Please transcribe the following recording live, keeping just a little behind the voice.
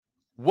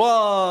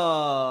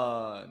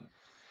one.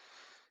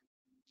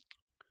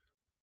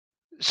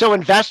 So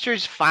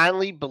investors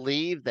finally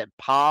believe that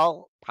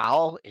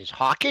Powell is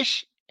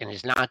hawkish and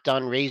is not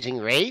done raising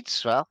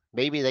rates. Well,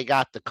 maybe they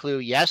got the clue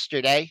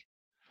yesterday.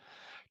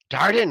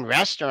 Darden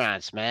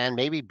restaurants, man.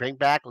 Maybe bring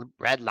back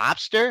Red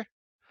Lobster.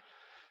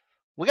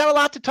 We got a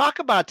lot to talk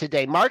about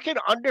today. Market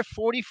under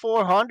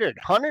 4,400.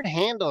 100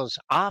 handles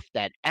off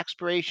that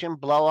expiration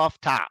blow off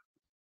top.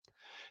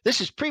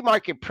 This is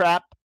pre-market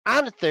prep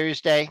on a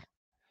Thursday.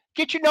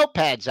 Get your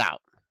notepads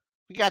out.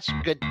 We got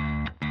some good.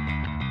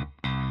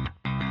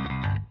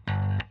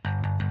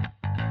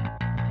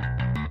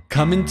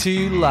 Coming to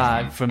you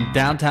live from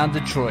downtown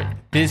Detroit,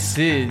 this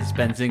is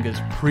Benzinga's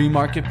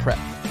Pre-Market Prep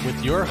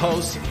with your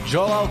host,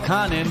 Joel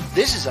Elkanin.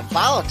 This is a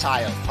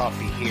volatile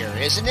puppy here,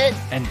 isn't it?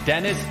 And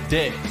Dennis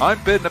Dick.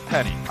 I'm bidding a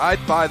penny.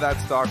 I'd buy that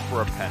stock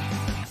for a penny.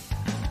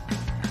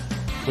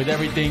 With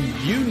everything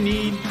you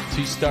need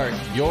to start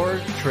your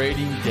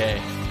trading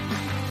day.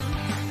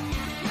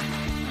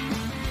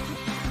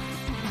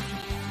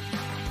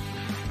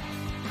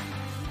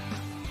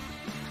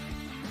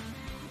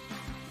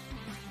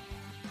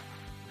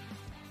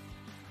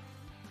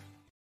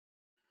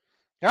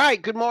 All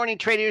right, good morning,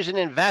 traders and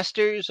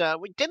investors.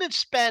 We didn't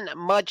spend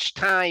much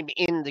time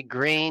in the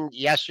green.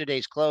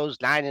 Yesterday's close,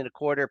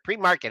 9.25.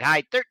 Pre-market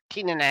high,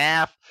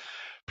 13.5.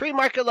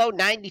 Pre-market low,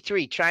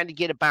 93. Trying to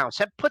get a bounce.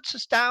 That puts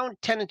us down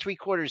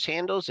 10.75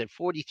 handles at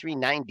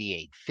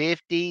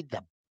 43.9850.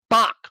 The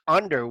buck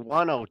under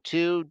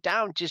 102,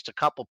 down just a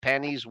couple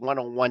pennies,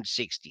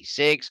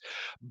 101.66.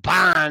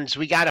 Bonds,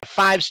 we got a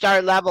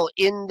 5-star level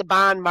in the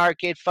bond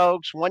market,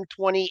 folks,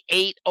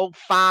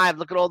 128.05.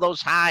 Look at all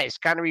those highs.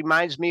 Kind of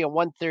reminds me of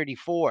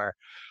 134.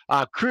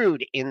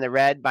 Crude in the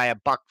red by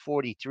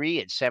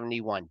 $1.43 at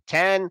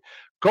 71.10.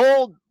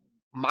 Gold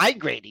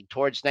migrating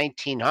towards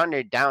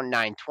 1900, down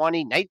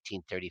 920,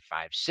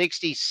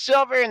 1935.60.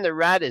 Silver in the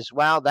red as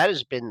well. That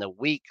has been the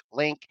weak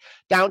link,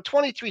 down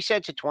 23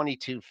 cents at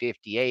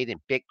 22.58.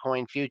 And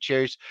Bitcoin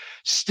futures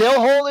still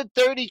holding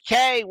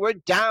 30K. We're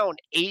down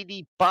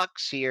 $80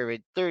 here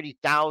at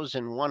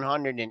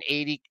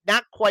 30,180.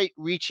 Not quite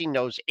reaching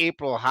those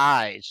April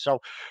highs. So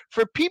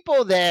for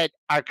people that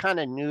are kind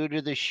of new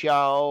to the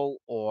show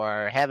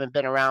or haven't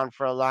been around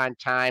for a long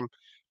time,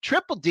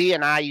 Triple D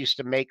and I used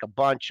to make a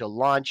bunch of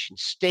lunch and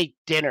steak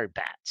dinner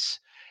bets.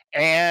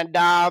 And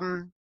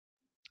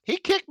he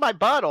kicked my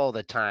butt all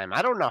the time.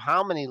 I don't know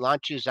how many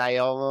lunches I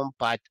owe him,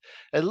 but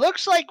it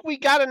looks like we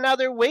got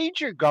another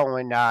wager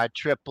going,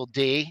 Triple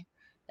D.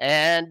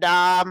 And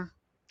I'm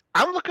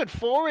looking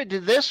forward to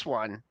this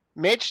one.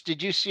 Mitch,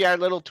 did you see our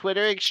little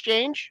Twitter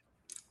exchange?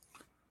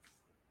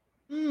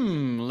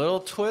 Little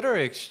Twitter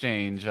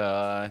exchange.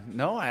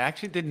 No, I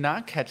actually did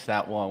not catch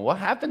that one. What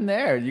happened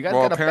there? You guys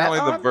got a bet on?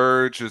 Apparently The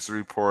Verge is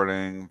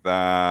reporting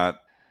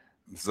that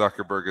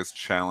Zuckerberg has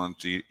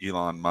challenged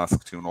Elon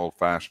Musk to an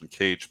old-fashioned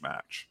cage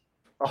match.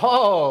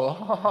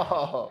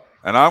 Oh.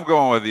 And I'm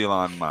going with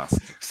Elon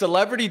Musk.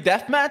 Celebrity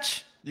death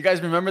match? You guys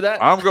remember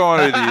that? I'm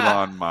going with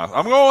Elon Musk.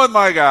 I'm going with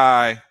my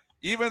guy.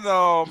 Even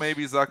though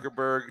maybe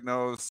Zuckerberg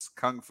knows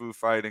kung fu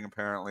fighting,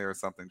 apparently, or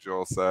something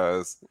Joel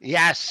says.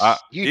 Yes,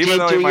 you even did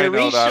though do he might your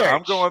know research. that,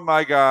 I'm going with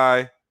my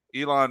guy,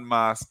 Elon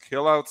Musk.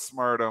 He'll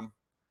outsmart him.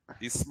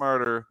 He's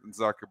smarter than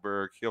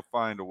Zuckerberg. He'll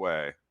find a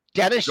way.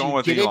 Dennis,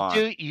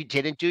 you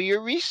didn't do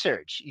your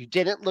research. You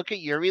didn't look at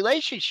your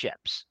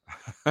relationships.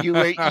 You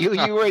were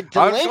delinquent.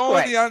 I'm going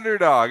with the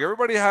underdog.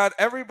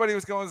 Everybody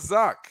was going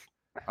Zuck.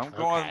 I'm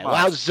going Musk.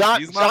 Well, Zuck,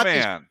 he's my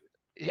man.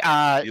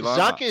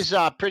 Zuck is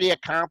pretty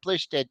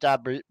accomplished at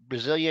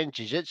Brazilian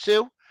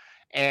Jiu-Jitsu,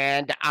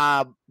 and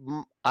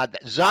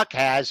Zuck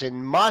has,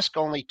 and Musk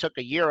only took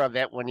a year of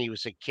it when he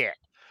was a kid.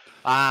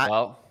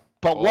 But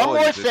one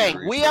more thing,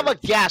 we have a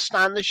guest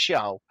on the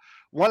show,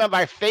 one of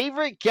our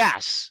favorite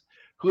guests,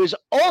 who is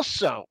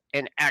also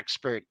an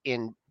expert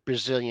in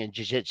Brazilian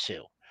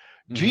Jiu-Jitsu.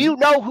 Mm-hmm. Do you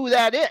know who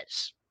that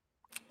is?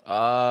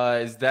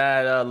 Is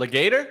that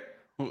Legator?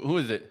 Who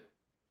is it?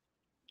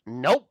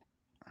 Nope.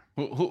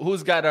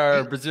 Who's got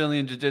our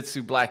Brazilian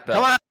Jiu-Jitsu black belt?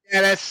 Come on,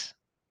 Dennis.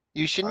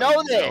 You should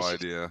know this. No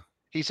idea.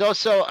 He's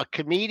also a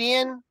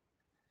comedian.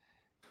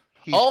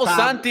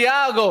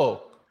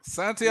 Santiago.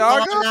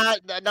 Santiago?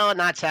 No,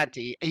 not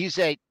Santi. We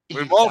have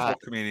multiple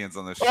comedians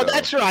on this show. Oh,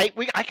 that's right.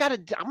 I'm gonna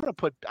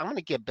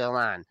get Bill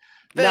on.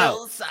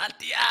 Bill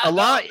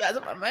Santiago. That's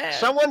my man.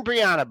 Someone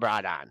Brianna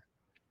brought on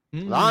a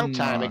long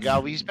time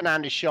ago. He's been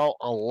on the show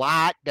a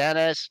lot,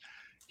 Dennis.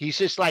 He's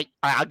just like,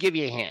 I'll give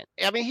you a hint.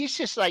 I mean, he's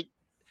just like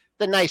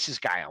the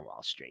nicest guy on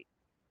Wall Street.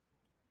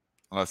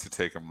 Unless you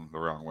take him the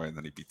wrong way and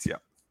then he beats you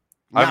up.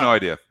 I have no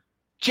idea.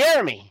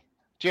 Jeremy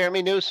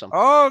Newsom.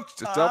 Oh,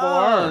 double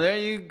R. There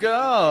you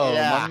go.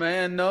 Yeah. My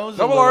man knows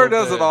double R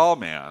does it all,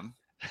 man.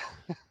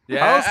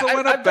 Yeah, how's the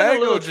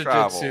Winnebago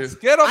travels?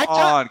 Get him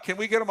on. Can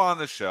we get him on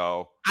the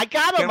show? I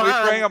got him on.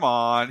 Can we bring him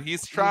on?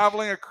 He's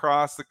traveling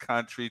across the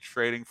country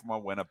trading from a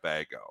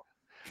Winnebago.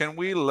 Can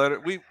we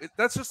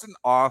that's just an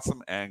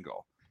awesome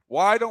angle.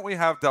 Why don't we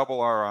have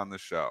double R on the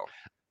show?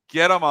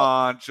 Get him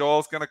on.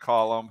 Joel's going to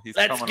call him. He's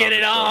Let's coming get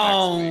it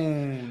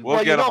on.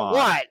 We'll get him on.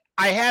 What?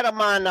 I had him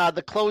on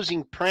the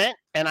closing print,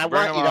 and I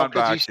Bring want him on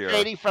because back he's here.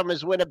 trading from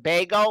his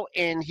Winnebago,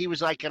 and he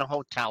was like in a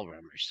hotel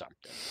room or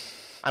something.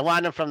 I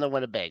want him from the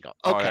Winnebago.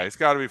 Okay. Oh yeah, he's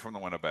got to be from the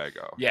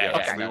Winnebago. Yeah,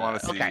 Yes, okay. we want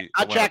to see. Okay. The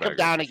I'll track him Winnebago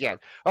down for again. sure.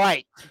 All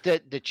right.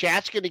 The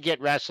chat's going to get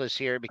restless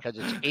here because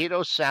it's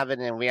 8:07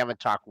 and we haven't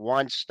talked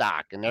one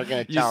stock, and they're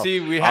going to You tell.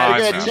 see, we they're had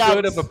gonna man. too tell-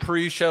 good of a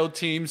pre-show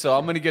team, so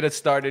I'm going to get us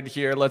started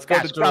here. Let's go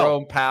Yes, to go.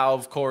 Jerome Powell,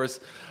 of course,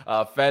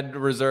 Fed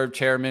Reserve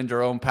Chairman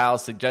Jerome Powell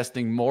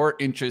suggesting more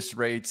interest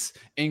rates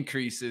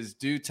increases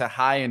due to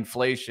high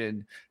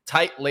inflation,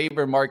 tight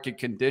labor market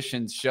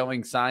conditions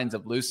showing signs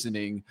of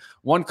loosening.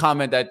 One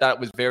comment that I thought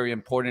was very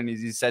important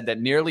is he said that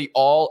nearly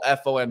all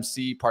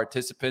FOMC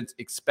participants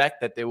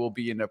expect that there will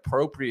be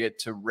inappropriate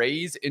to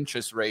raise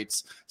interest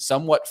rates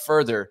somewhat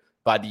further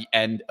by the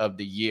end of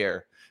the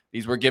year.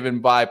 These were given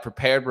by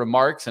prepared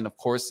remarks, and of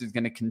course, is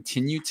going to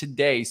continue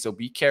today. So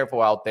be careful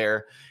out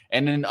there.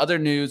 And in other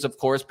news, of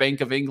course,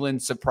 Bank of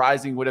England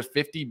surprising with a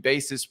 50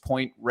 basis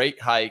point rate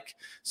hike.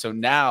 So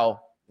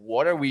now,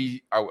 what are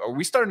we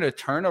starting to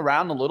turn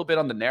around a little bit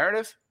on the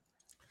narrative?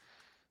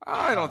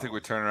 I don't think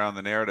we turn around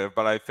the narrative,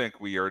 but I think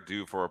we are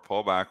due for a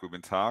pullback. We've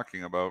been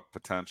talking about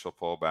potential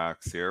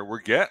pullbacks here.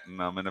 We're getting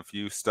them in a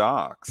few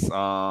stocks.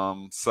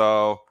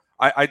 So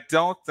I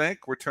don't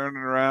think we're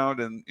turning around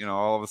and,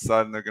 all of a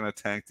sudden they're going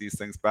to tank these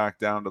things back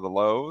down to the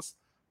lows.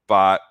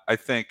 But I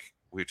think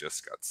we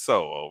just got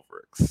so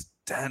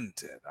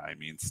overextended. I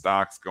mean,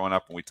 stocks going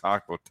up, and we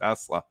talked about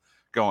Tesla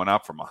going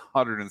up from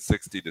 $160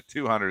 to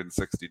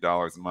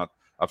 $260 a month,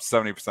 up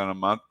 70% a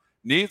month.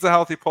 Needs a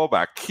healthy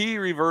pullback. Key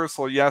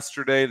reversal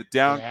yesterday. The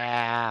down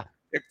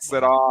kicks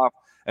it off.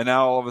 And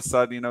now all of a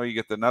sudden, you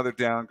get another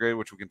downgrade,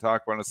 which we can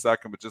talk about in a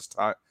second, but just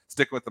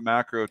sticking with the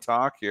macro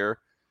talk here.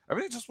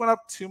 Everything just went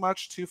up too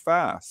much too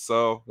fast.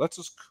 So let's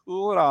just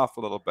cool it off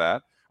a little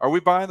bit. Are we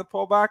buying the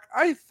pullback?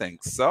 I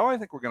think so. I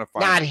think we're going to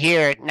find Not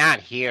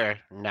here.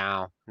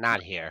 No,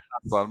 not here.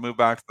 So I'll move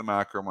back to the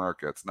macro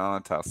markets, not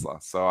on Tesla.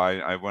 So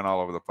I went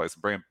all over the place.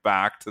 Bring it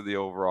back to the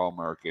overall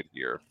market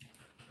here.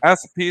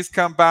 S&P's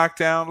come back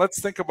down. Let's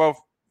think about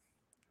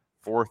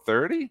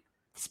 430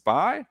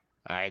 SPY. All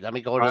right, let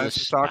me go to the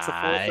stocks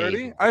at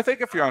 430. I think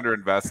if you're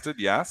underinvested,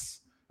 yes.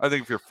 I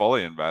think if you're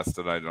fully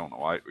invested, I don't know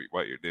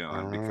what you're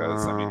doing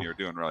because you're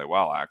doing really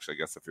well actually. I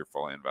guess if you're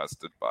fully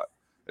invested, but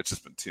it's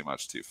just been too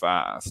much too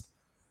fast.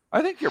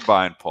 I think you're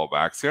buying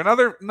pullbacks here.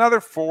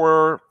 Another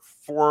four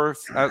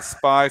at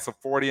SPY, so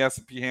 40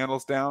 S&P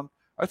handles down.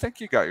 I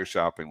think you got your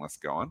shopping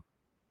list going.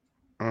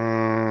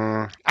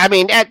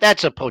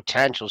 That's a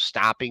potential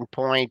stopping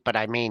point, but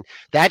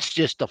that's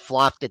just the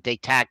fluff that they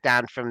tacked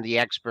on from the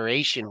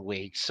expiration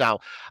week. So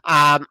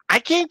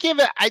I can't give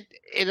it.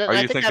 Are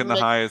you thinking the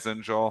high is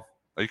in, Joel?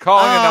 Are you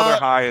calling another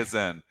high is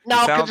in?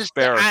 No, because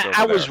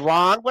I was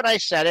wrong when I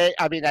said it.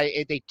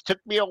 They took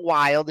me a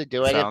while to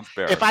do it.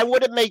 If I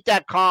would have made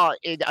that call,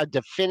 a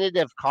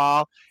definitive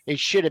call, it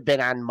should have been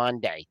on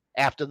Monday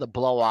after the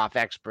blow off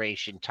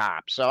expiration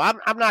top. So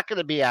I'm not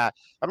going to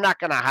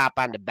hop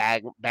on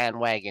the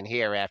bandwagon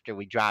here after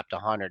we dropped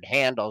 100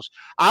 handles.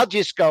 I'll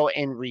just go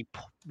and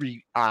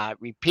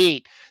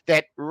repeat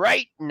that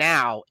right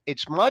now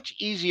it's much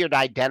easier to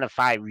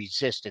identify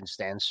resistance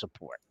than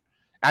support.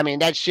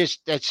 That's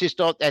just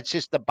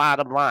the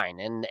bottom line.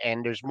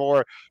 And there's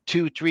more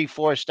 2, 3,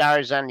 4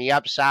 stars on the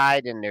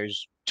upside, and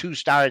there's 2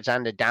 stars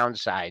on the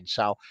downside.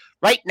 So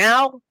right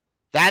now,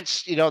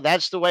 that's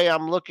the way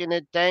I'm looking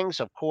at things.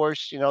 Of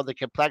course, the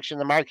complexion of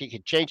the market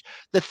can change.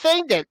 The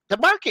thing that the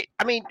market,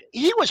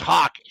 he was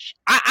hawkish.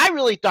 I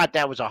really thought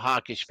that was a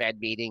hawkish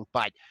Fed meeting,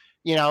 but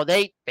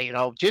they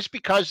just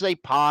because they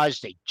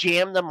paused, they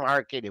jammed the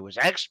market. It was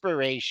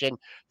expiration.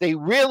 They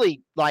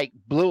really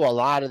blew a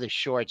lot of the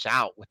shorts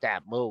out with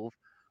that move.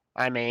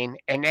 And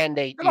then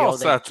they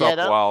sets get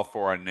up well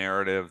for a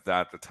narrative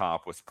that the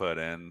top was put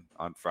in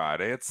on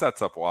Friday. It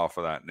sets up well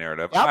for that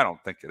narrative. Yep. I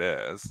don't think it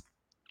is,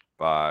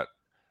 but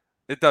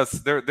it does.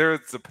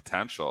 There's a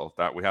potential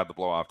that we had the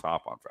blow off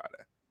top on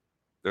Friday.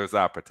 There's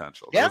that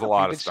potential. Yeah, There's a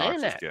lot of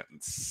stocks just getting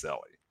silly.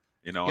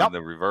 And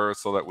the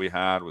reversal that we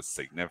had was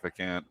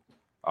significant.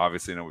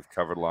 Obviously, we've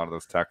covered a lot of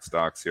those tech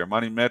stocks here.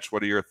 Money Mitch,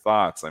 what are your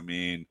thoughts?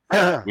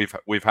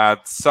 We've had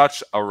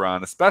such a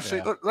run,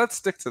 especially let's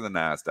stick to the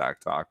NASDAQ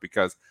talk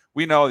because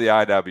we know the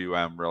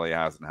IWM really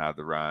hasn't had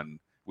the run.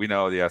 We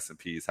know the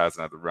S&Ps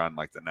hasn't had the run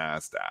like the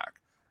NASDAQ.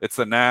 It's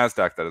the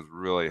NASDAQ that has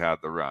really had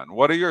the run.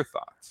 What are your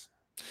thoughts?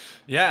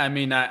 Yeah,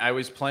 I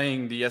was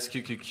playing the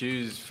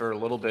SQQQs for a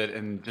little bit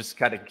and just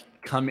kind of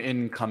come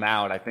in, come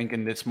out. I think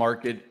in this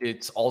market,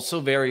 it's also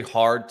very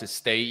hard to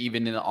stay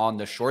even on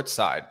the short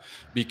side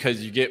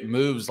because you get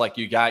moves like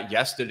you got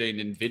yesterday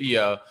in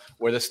NVIDIA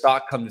where the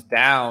stock comes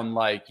down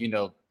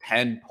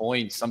 10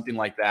 points, something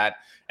like that.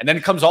 And then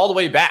it comes all the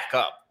way back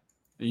up.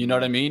 You know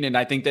what I mean? And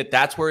I think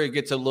that's where it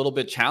gets a little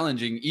bit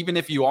challenging, even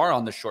if you are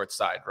on the short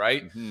side,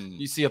 right? Mm-hmm.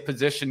 You see a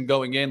position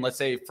going in, let's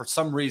say for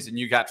some reason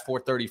you got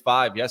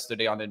 435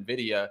 yesterday on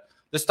NVIDIA.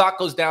 The stock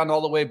goes down all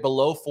the way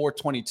below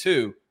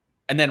 422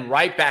 and then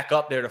right back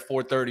up there to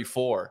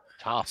 434.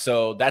 Tough.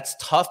 So that's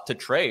tough to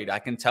trade. I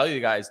can tell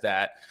you guys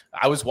that.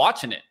 I was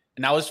watching it.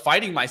 And I was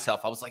fighting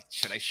myself. I was like,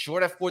 should I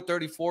short at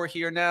 434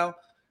 here now?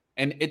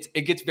 And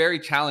it gets very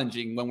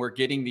challenging when we're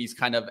getting these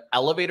kind of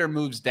elevator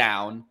moves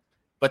down,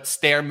 but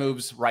stair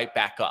moves right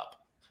back up.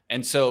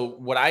 And so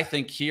what I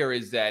think here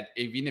is that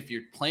even if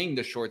you're playing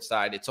the short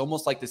side, it's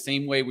almost like the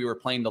same way we were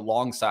playing the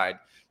long side.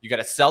 You got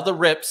to sell the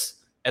rips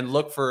and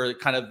look for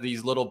kind of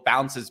these little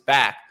bounces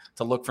back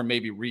to look for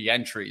maybe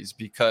re-entries,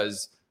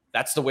 because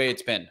that's the way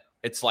it's been.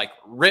 It's like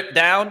rip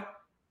down,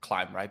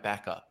 climb right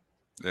back up.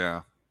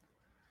 Yeah.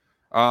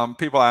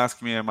 People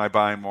ask me, am I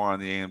buying more on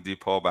the AMD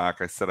pullback?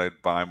 I said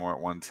I'd buy more at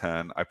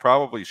 110. I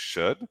probably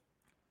should.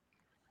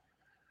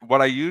 What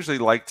I usually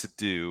like to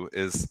do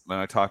is, when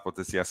I talked about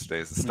this yesterday,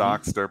 is the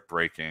stocks start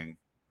breaking,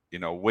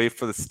 wait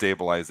for the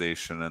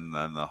stabilization and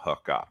then the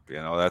hook up.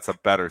 That's a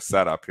better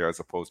setup here as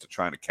opposed to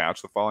trying to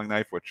catch the falling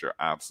knife, which you're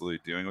absolutely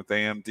doing with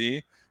AMD.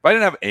 If I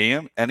didn't have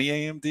any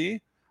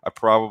AMD, I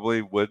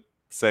probably would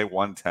say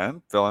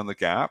 110, fill in the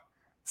gap.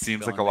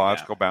 Seems like a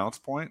logical bounce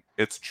point.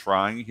 It's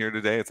trying here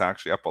today. It's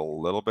actually up a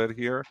little bit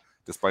here,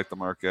 despite the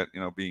market,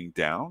 being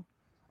down.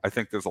 I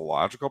think there's a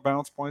logical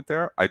bounce point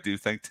there. I do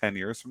think 10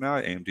 years from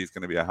now, AMD is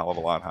going to be a hell of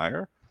a lot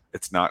higher.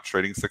 It's not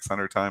trading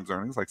 600 times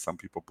earnings like some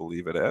people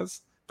believe it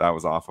is. That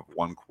was off of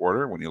 1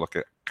 quarter. When you look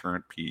at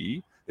current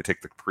PE, they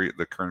take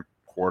the current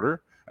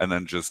quarter and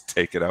then just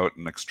take it out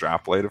and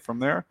extrapolate it from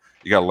there.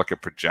 You got to look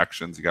at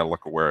projections. You got to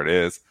look at where it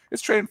is.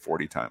 It's trading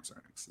 40 times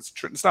earnings.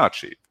 It's not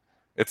cheap.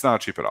 It's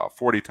not cheap at all.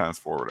 40 times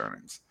forward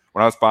earnings.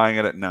 When I was buying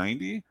it at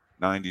 90,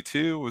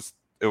 92,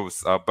 it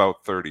was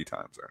about 30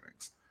 times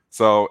earnings.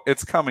 So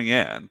it's coming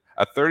in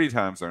at 30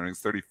 times earnings,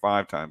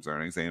 35 times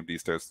earnings. AMD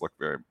starts to look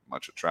very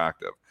much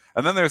attractive.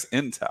 And then there's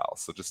Intel.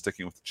 So just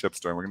sticking with the chip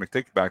story, we're going to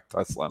take you back to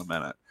Tesla in a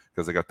minute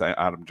because I got the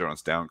Adam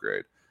Jonas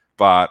downgrade.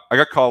 But I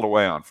got called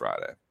away on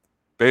Friday,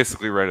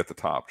 basically right at the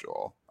top,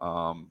 Joel,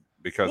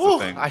 because the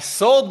thing. I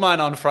sold mine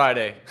on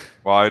Friday.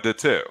 Well, I did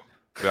too.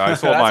 Yeah, I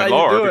sold mine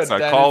lower because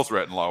I calls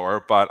written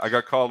lower, but I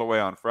got called away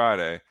on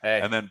Friday,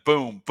 and then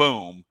boom.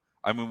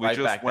 I mean, we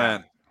just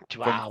went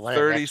from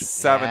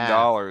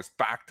 $37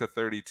 back to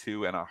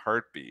 32 in a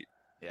heartbeat.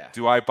 Yeah.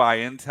 Do I buy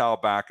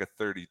Intel back at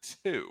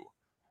 32?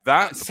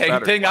 That's same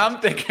thing question.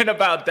 I'm thinking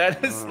about.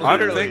 Dennis.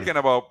 I'm thinking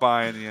about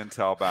buying the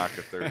Intel back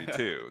at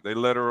 32. They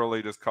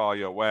literally just call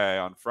you away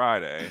on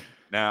Friday.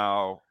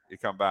 Now you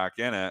come back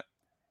in it.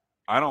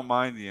 I don't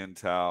mind the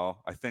Intel.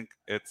 I think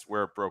it's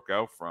where it broke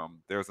out from.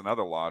 There's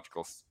another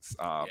logical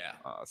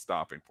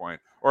stopping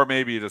point. Or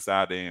maybe you just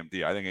add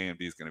AMD. I think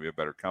AMD is going to be a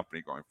better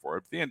company going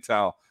forward. But the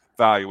Intel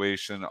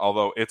valuation,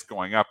 although it's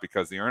going up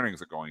because the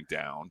earnings are going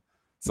down,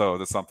 so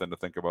there's something to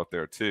think about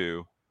there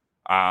too.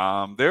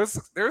 There's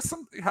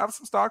some, you have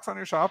some stocks on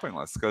your shopping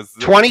list because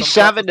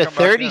 27 to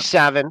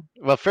 37.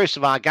 Well, first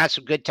of all, I got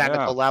some good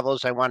technical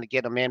levels. I want to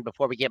get them in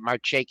before we get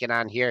Mark Shakin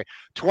on here.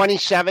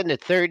 27 to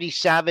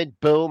 37.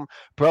 Boom.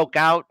 Broke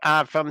out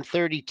from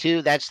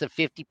 32. That's the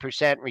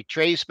 50%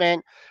 retracement.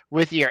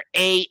 With your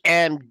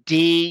AMD,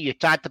 you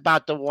talked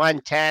about the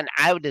 110.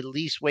 I would at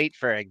least wait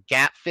for a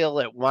gap fill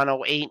at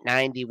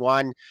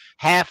 108.91.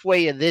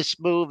 Halfway of this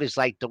move is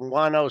like the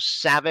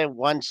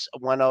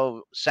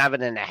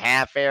 107 and a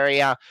half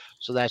area.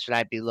 So that's what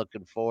I'd be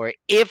looking for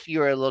if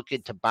you're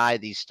looking to buy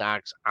these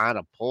stocks on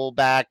a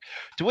pullback.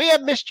 Do we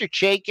have Mr.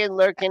 Shakin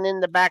lurking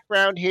in the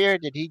background here?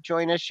 Did he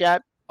join us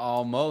yet?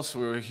 Almost.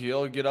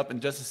 He'll get up in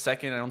just a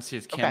second. I don't see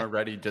his camera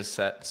ready just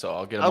set, so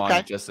I'll get him on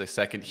in just a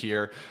second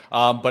here.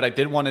 But I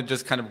did want to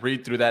just kind of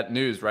read through that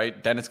news,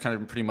 right? Dennis kind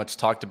of pretty much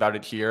talked about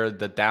it here.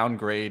 The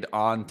downgrade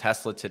on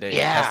Tesla today.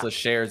 Yeah. Tesla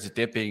shares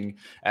dipping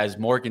as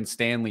Morgan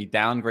Stanley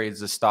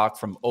downgrades the stock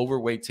from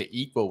overweight to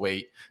equal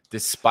weight,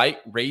 despite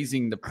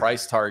raising the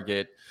price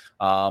target.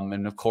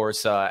 And of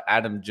course,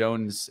 Adam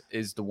Jones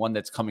is the one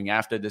that's coming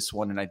after this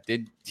one. And I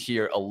did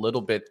hear a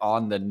little bit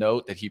on the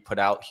note that he put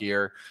out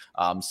here.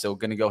 So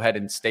going to go ahead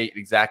and state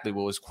exactly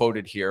what was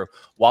quoted here.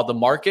 While the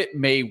market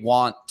may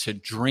want to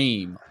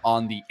dream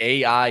on the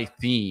AI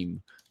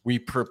theme, we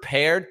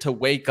prepared to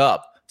wake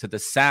up to the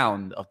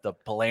sound of the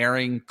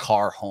blaring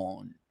car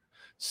horn.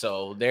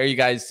 So there you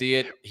guys see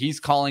it. He's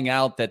calling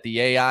out that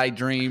the AI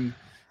dream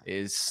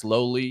is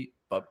slowly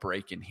but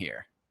breaking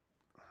here.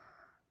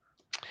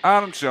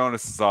 Adam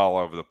Jonas is all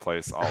over the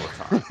place all the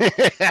time.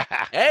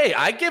 Hey,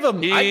 I give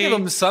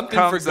him something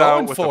for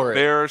going out with for a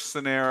bearish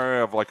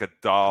scenario of like $1,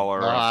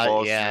 a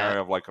bullish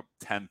scenario of like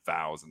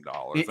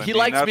 $10,000. He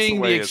likes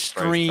being the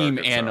extreme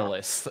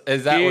analyst.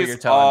 Is that what you're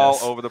telling us?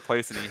 He's all over the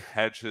place and he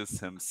hedges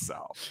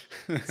himself.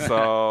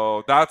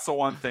 So that's the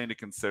one thing to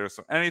consider.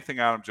 So anything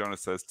Adam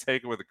Jonas says,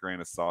 take it with a grain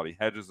of salt. He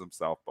hedges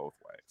himself both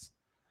ways.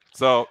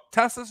 So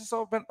Tesla's just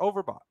been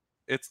overbought.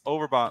 It's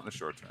overbought in the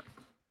short term.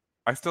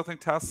 I still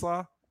think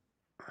Tesla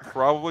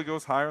probably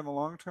goes higher in the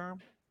long term.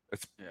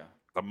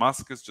 The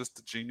Musk is just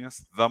a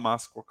genius. The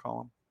Musk, we'll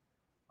call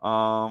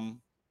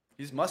him.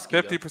 He's musky.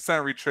 50%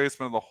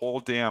 retracement of the whole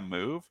damn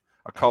move.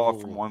 A call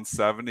up from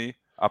 170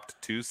 up to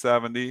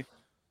 270.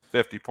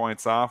 50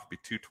 points off would be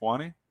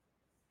 220.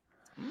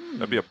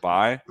 That'd be a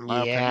buy.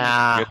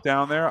 Get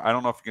down there. I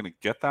don't know if you're going to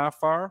get that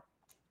far.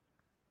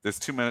 There's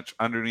too much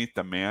underneath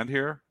demand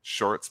here.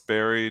 Shorts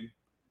buried.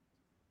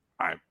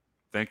 I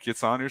think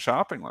it's on your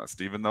shopping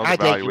list, even though the I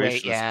think you valuation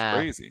is yeah.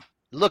 crazy.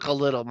 Look a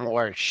little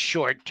more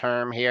short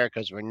term here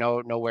because we're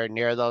nowhere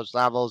near those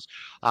levels.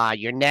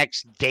 Your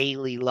next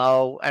daily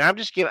low, and I'll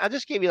just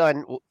give you a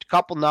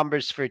couple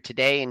numbers for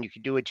today, and you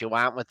can do what you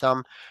want with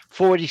them.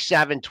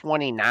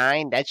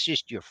 47.29. That's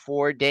just your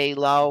 4-day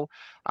low.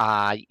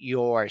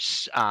 Your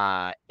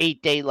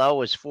 8-day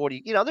low is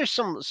 40. There's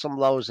some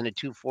lows in the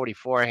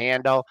 244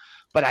 handle,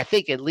 but I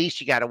think at least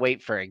you got to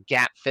wait for a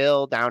gap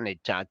fill down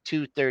at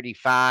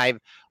 235.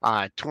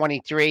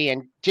 23.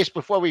 And just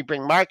before we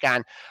bring Mark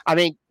on, I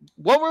mean,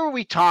 what were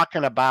we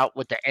talking about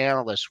with the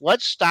analysts?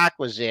 What stock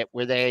was it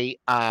where they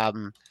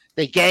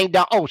ganged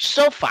up? Oh,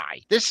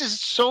 SoFi. This is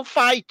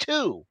SoFi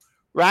too,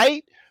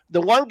 right?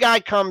 The one guy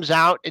comes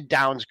out and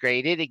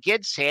downsgraded, it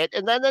gets hit,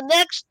 and then the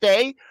next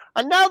day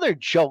another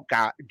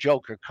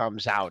joker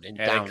comes out and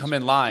Yeah, they downs. come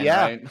in line,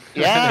 Yeah, right?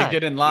 They yeah,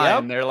 get in line yep.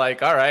 and they're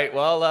like, all right,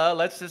 well,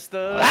 let's just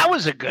That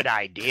was a good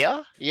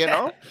idea,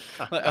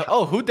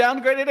 Oh, who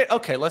downgraded it?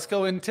 Okay, let's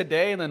go in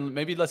today, and then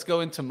maybe let's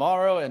go in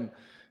tomorrow. And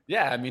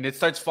yeah, I mean, it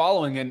starts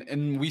following,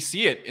 and we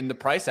see it in the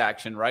price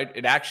action, right?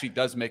 It actually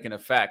does make an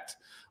effect.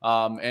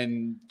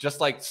 And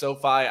just like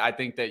SoFi, I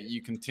think that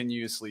you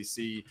continuously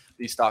see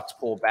these stocks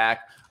pull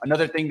back.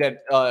 Another thing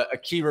that a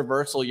key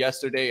reversal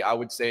yesterday, I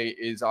would say,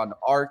 is on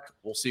ARK.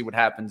 We'll see what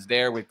happens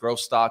there with growth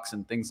stocks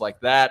and things like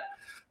that.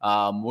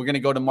 We're going to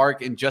go to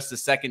Mark in just a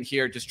second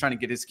here, just trying to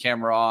get his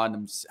camera on.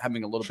 I'm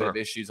having a little bit of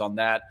issues on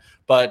that.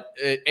 But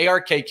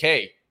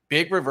ARKK,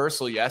 big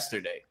reversal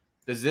yesterday.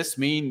 Does this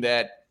mean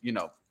that,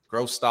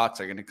 growth stocks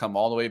are going to come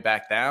all the way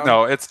back down?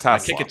 No, it's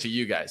Tesla. I kick it to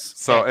you guys.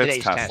 So yeah,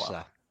 it's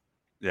Tesla.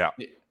 Yeah,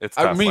 it's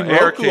I Tesla. mean,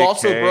 Roku ARKK,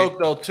 also broke,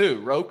 though, too.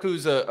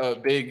 Roku's a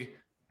big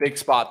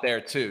spot there,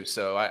 too.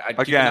 So I'd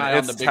keep an eye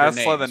on the bigger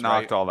Tesla names, that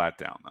knocked right? all that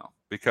down, though,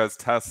 because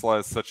Tesla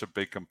is such a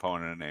big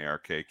component in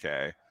ARKK.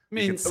 I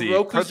mean, you can see,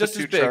 Roku's just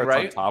as big,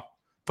 right? On top.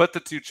 Put the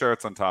two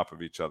charts on top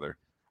of each other.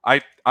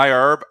 I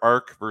arb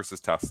ARK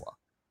versus Tesla.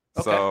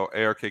 Okay. So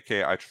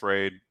ARKK, I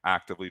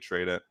actively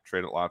trade it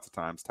lots of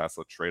times.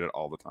 Tesla, trade it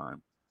all the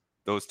time.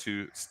 Those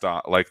two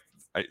stock, like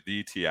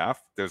the ETF,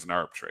 there's an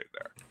ARB trade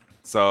there.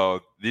 So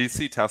you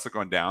see Tesla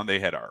going down, they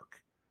hit ARK.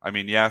 I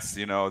mean, yes,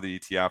 the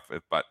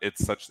ETF, but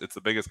it's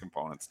the biggest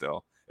component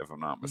still, if I'm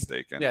not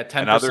mistaken. Yeah, 10%.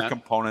 And other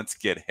components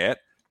get hit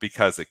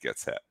because it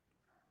gets hit.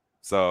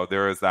 So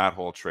there is that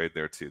whole trade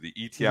there too. The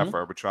ETF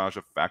arbitrage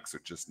effects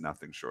are just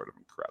nothing short of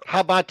incredible. How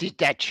about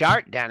that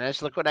chart,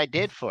 Dennis? Look what I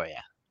did for you.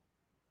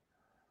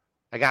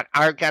 I got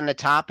ARK on the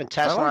top and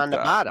Tesla on the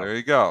bottom. There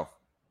you go.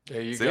 There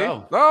you See?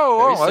 go.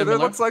 Oh, it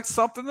looks like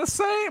something the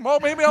same. Oh,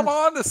 maybe I'm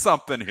on to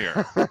something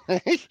here.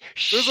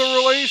 There's a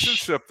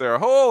relationship there.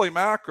 Holy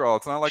mackerel.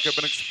 It's not like I've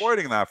been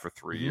exploiting that for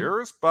 3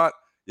 years, but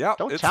yeah,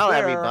 don't it's tell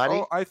there. everybody.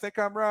 Oh, I think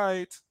I'm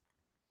right.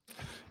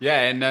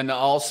 Yeah, and then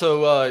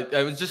also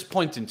I was just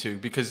pointing to,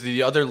 because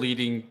the other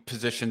leading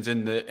positions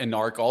in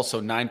ARK also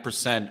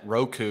 9%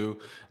 Roku,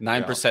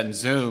 9%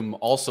 Zoom,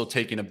 also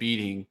taking a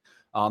beating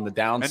on the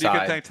downside. And you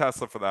can thank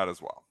Tesla for that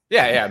as well.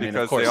 Yeah, I mean,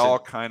 because of course they all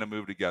kind of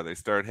move together. They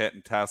started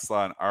hitting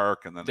Tesla and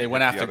ARK, and then they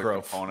went after the other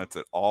growth components.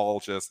 It all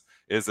just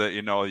is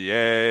it the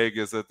egg?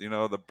 Is it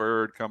the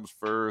bird comes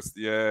first?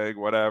 The egg,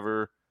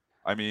 whatever.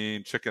 I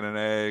mean, chicken and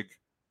egg.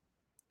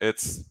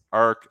 It's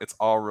ARK. It's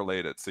all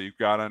related. So you've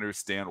got to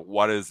understand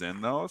what is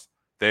in those.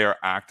 They are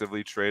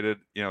actively traded.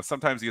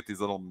 Sometimes you get these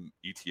little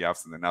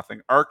ETFs and they're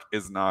nothing. ARK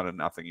is not a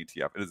nothing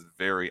ETF. It is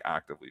very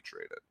actively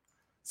traded.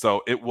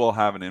 So it will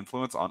have an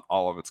influence on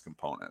all of its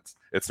components.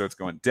 It starts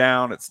going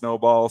down, it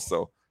snowballs.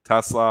 So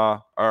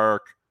Tesla,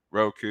 ARK,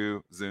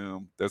 Roku,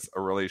 Zoom, there's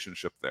a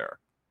relationship there.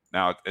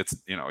 Now it's,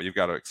 you've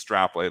got to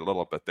extrapolate a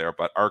little bit there,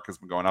 but ARK has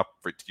been going up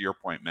to your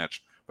point,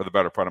 Mitch, for the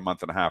better part of a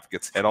month and a half. It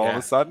gets hit all of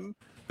a sudden,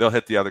 they'll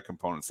hit the other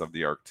components of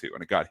the ARK too.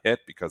 And it got hit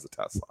because of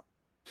Tesla.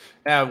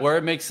 Yeah, where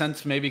it makes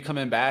sense maybe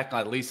coming back,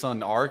 at least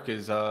on ARK,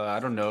 is,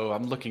 I don't know,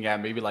 I'm looking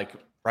at maybe like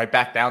right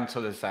back down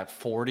to that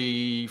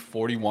 40,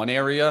 41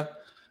 area.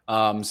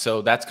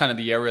 So that's kind of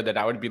the area that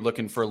I would be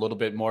looking for a little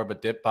bit more of a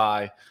dip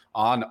buy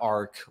on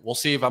ARK. We'll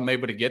see if I'm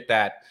able to get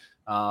that.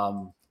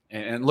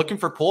 And looking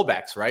for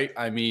pullbacks, right?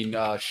 I mean,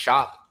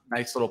 SHOP,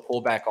 nice little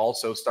pullback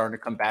also, starting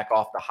to come back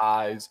off the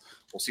highs.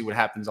 We'll see what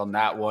happens on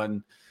that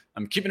one.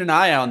 I'm keeping an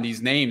eye on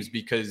these names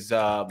because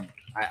I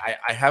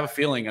have a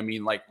feeling,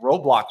 like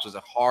Roblox was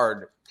a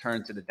hard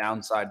turn to the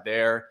downside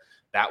there.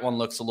 That one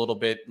looks a little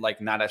bit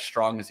like not as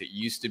strong as it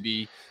used to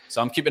be. So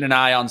I'm keeping an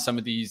eye on some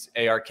of these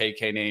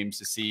ARKK names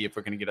to see if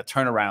we're going to get a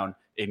turnaround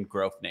in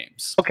growth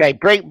names. Okay,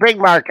 bring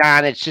Mark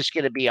on. It's just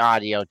going to be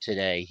audio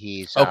today.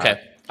 He's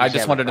okay. I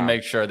just wanted to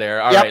make sure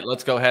there. All right,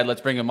 let's go ahead. Let's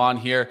bring him on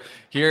here.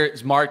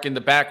 Here's Mark in the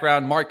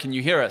background. Mark, can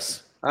you hear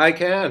us? I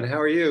can. How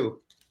are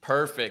you?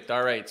 Perfect.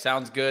 All right.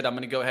 Sounds good. I'm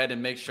going to go ahead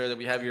and make sure that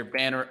we have your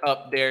banner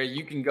up there.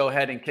 You can go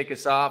ahead and kick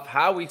us off.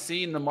 How are we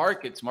seeing the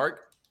markets,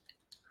 Mark?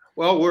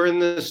 Well, we're in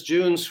this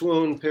June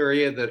swoon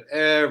period that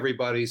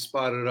everybody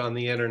spotted on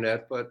the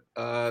internet, but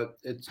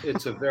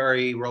it's a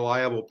very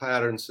reliable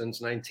pattern since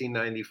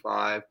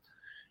 1995.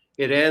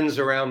 It ends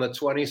around the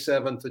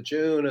 27th of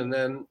June, and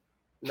then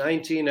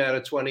 19 out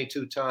of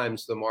 22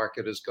 times the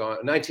market has gone,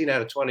 19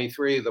 out of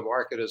 23, the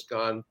market has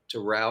gone to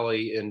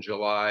rally in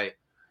July,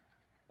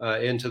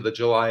 into the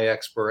July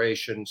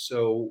expiration.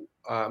 So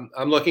I'm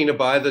looking to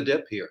buy the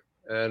dip here.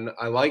 And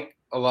I like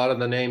a lot of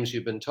the names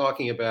you've been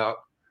talking about,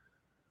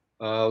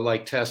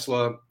 like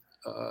Tesla.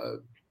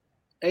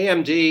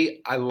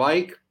 AMD, I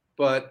like,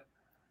 but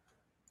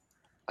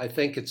I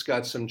think it's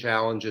got some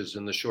challenges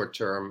in the short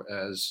term,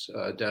 as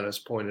Dennis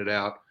pointed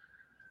out.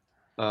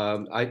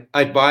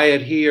 I'd buy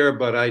it here,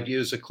 but I'd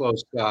use a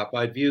close stop.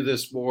 I'd view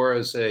this more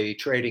as a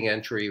trading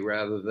entry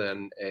rather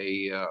than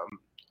a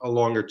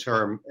longer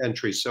term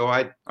entry. So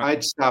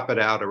I'd stop it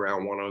out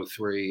around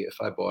 103 if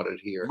I bought it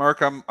here.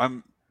 Mark,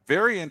 I'm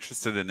very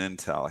interested in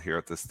Intel here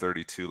at this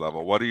 32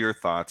 level. What are your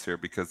thoughts here?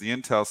 Because the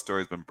Intel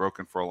story has been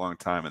broken for a long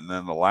time, and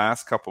then the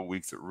last couple of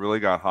weeks it really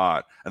got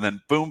hot, and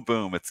then boom,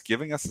 boom, it's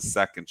giving us a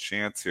second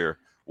chance here.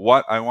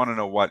 I want to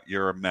know what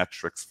your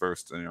metrics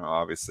first,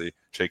 obviously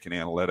Chaikin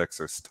Analytics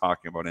are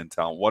talking about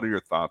Intel. What are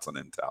your thoughts on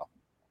Intel?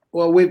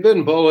 Well, we've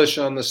been bullish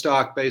on the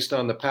stock based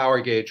on the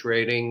power gauge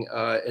rating.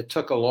 It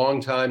took a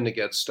long time to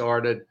get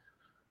started.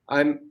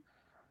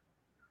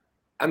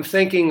 I'm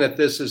thinking that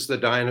this is the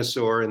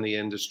dinosaur in the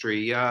industry.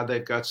 Yeah,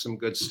 they've got some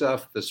good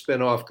stuff, the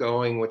spinoff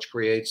going, which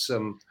creates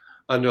some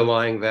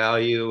underlying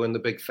value, and the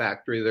big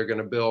factory they're going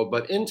to build.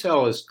 But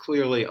Intel is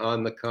clearly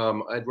on the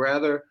come. I'd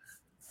rather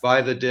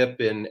buy the dip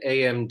in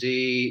AMD,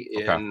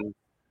 in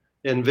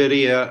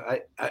NVIDIA.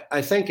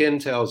 I think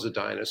Intel's a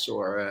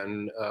dinosaur,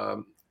 and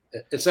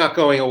it's not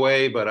going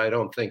away, but I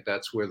don't think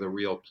that's where the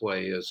real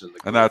play is in the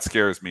group. And that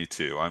scares me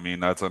too. I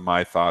mean, that's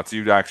my thoughts.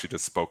 You actually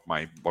just spoke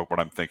what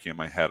I'm thinking in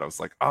my head. I was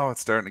like, oh,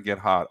 it's starting to get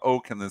hot. Oh,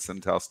 can this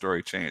Intel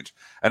story change?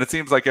 And it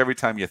seems like every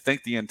time you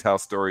think the Intel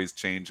story is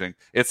changing,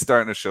 it's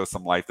starting to show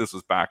some life. This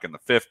was back in the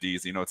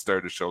 50s. It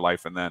started to show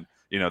life, and then,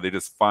 they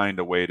just find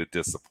a way to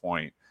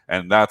disappoint.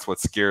 And that's what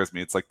scares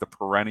me. It's like the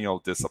perennial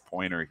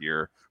disappointer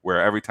here,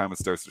 where every time it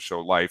starts to show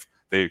life,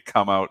 they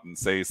come out and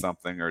say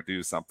something or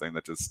do something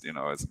that just,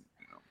 is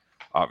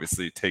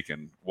obviously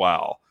taken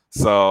well.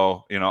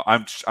 So,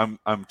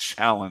 I'm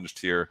challenged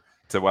here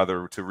to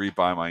whether to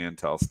rebuy my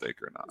Intel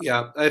stake or not.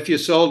 Yeah, if you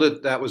sold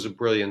it, that was a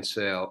brilliant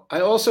sale.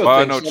 I also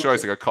think no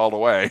choice. I got called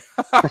away.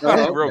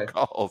 Real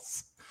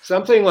calls.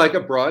 Something like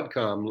a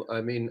Broadcom. I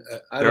mean,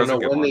 I don't know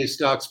when these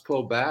stocks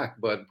pull back,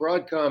 but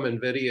Broadcom,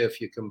 NVIDIA, if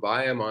you can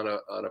buy them on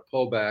a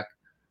pullback,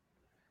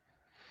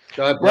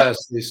 God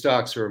bless, these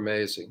stocks are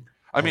amazing.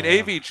 I mean,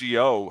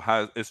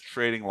 AVGO is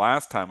trading.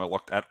 Last time I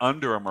looked at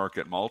under a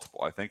market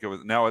multiple. I think it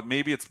was, now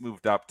maybe it's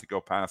moved up to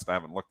go past. I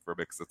haven't looked for a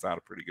bit because it's had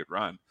a pretty good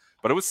run,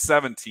 but it was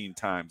 17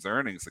 times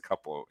earnings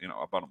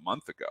about a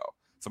month ago.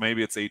 So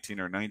maybe it's 18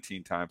 or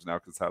 19 times now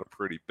because it's had a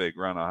pretty big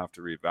run. I'll have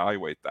to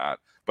reevaluate that.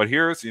 But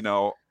here's,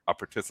 a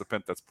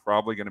participant that's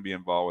probably going to be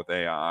involved with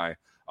AI,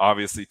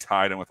 obviously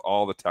tied in with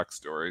all the tech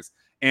stories,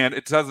 and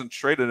it doesn't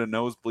trade at a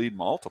nosebleed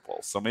multiple.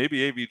 So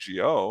maybe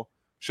AVGO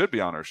should be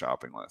on our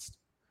shopping list.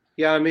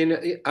 Yeah, I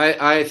mean,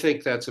 I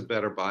think that's a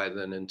better buy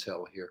than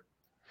Intel here.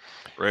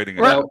 Rating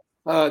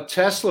it.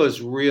 Tesla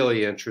is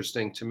really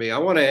interesting to me. I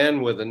want to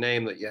end with a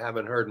name that you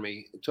haven't heard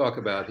me talk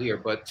about here,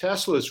 but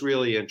Tesla is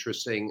really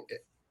interesting.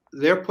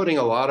 They're putting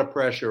a lot of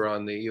pressure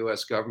on the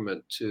U.S.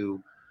 government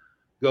to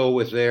go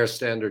with their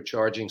standard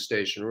charging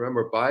station.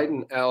 Remember,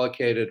 Biden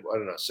allocated,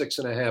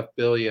 $6.5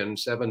 billion,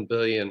 $7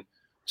 billion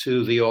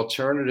to the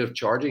alternative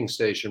charging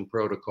station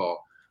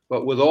protocol.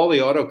 But with all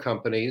the auto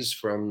companies,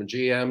 from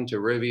GM to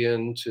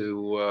Rivian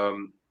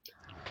to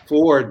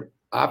Ford,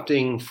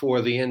 opting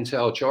for the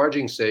Intel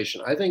charging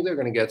station, I think they're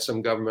going to get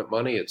some government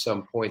money at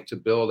some point to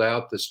build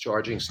out this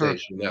charging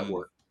station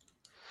network.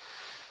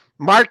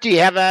 Mark, do you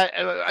have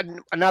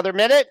another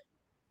minute?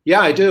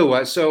 Yeah, I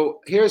do. So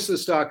here's the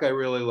stock I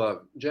really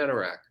love,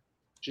 Generac,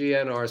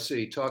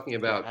 GNRC, talking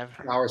about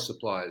power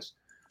supplies.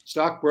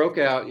 Stock broke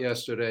out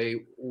yesterday.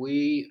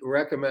 We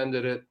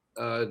recommended it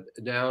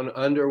down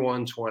under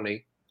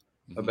 120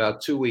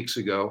 about 2 weeks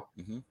ago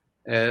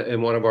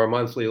in one of our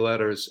monthly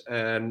letters.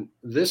 And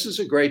this is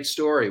a great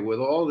story. With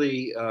all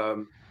the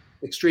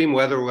extreme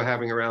weather we're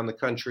having around the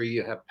country,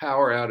 you have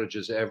power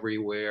outages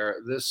everywhere.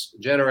 This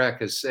Generac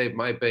has saved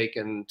my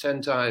bacon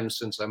 10 times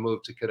since I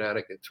moved to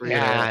Connecticut,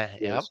 3.5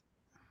 years.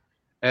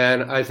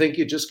 And I think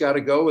you just got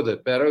to go with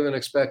it. Better than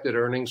expected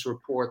earnings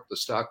report. The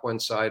stock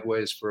went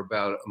sideways for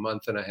about a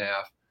month and a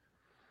half.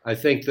 I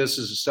think this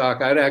is a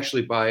stock, I'd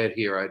actually buy it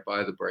here. I'd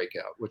buy the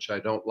breakout, which I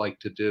don't like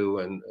to do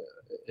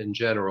in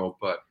general.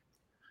 But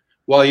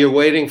while you're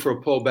waiting for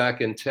a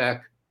pullback in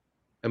tech,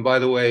 and by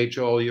the way,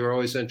 Joel, you're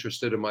always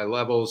interested in my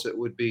levels, it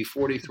would be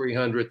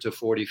 4,300 to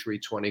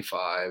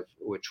 4,325,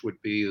 which would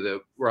be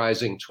the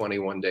rising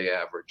 21-day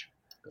average.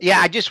 Yeah,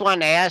 I just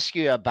wanted to ask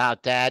you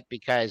about that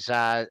because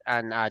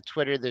on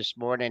Twitter this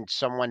morning,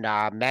 someone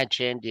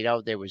mentioned,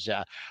 there was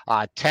a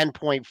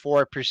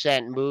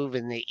 10.4% move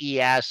in the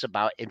ES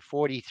in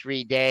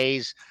 43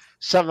 days.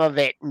 some of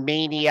it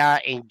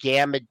mania and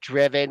gamma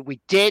driven. We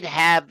did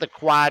have the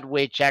quad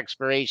witch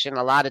expiration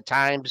a lot of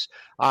times,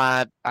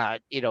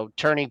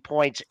 turning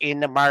points in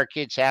the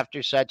markets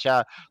after such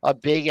a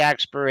big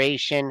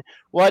expiration.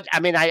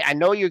 I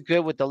know you're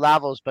good with the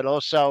levels, but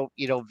also,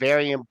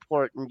 very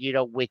important,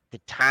 with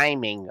the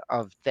timing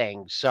of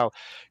things. So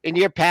in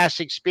your past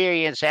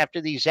experience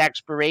after these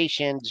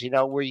expirations,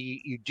 where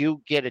you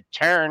do get a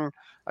turn,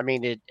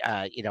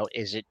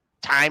 is it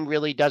time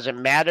really doesn't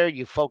matter?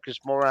 You focus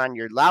more on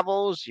your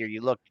levels, or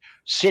you look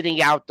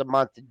sitting out the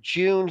month of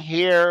June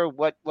here.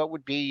 What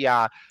would be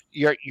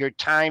your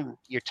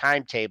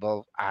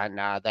timetable on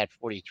that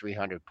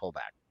 4,300 pullback?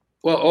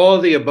 Well, all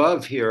of the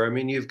above here. I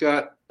mean, you've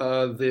got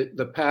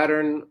the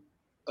pattern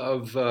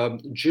of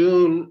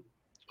June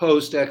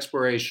post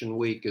expiration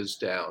week is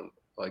down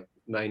like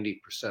 90%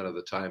 of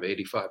the time,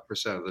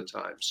 85% of the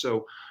time.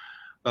 So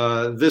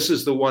this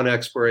is the one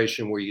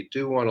expiration where you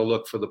do want to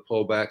look for the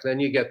pullback. Then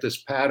you get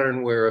this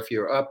pattern where if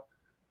you're up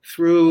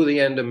through the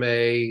end of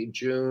May,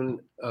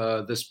 June,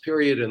 this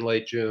period in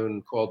late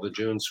June called the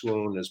June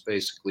swoon is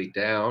basically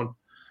down.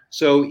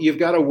 So you've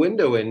got a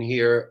window in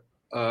here,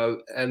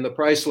 and the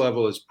price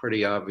level is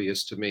pretty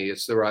obvious to me.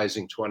 It's the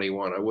rising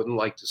 21. I wouldn't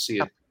like to see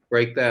it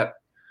break that.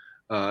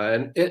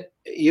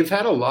 You've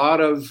had a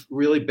lot of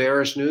really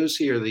bearish news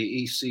here.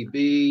 The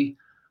ECB,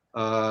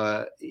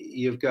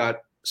 you've got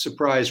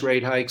surprise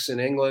rate hikes in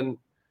England,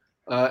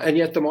 and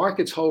yet the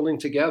market's holding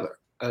together.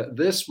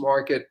 This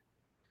market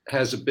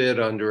has a bid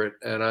under it,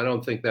 and I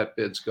don't think that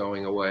bid's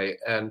going away.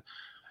 And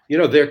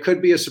there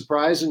could be a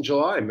surprise in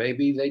July.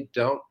 Maybe they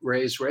don't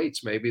raise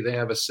rates. Maybe they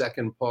have a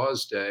second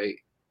pause day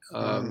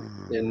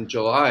in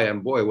July,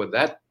 and boy, would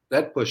that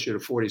push you to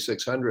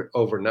 4,600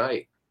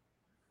 overnight,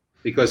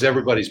 because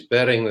everybody's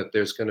betting that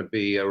there's going to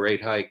be a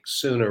rate hike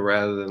sooner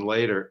rather than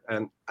later.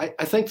 And I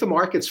think the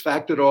market's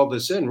factored all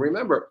this in.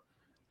 Remember,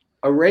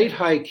 a rate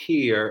hike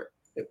here,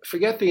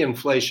 forget the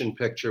inflation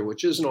picture,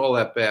 which isn't all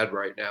that bad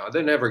right now.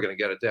 They're never going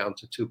to get it down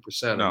to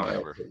 2%. No,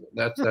 never.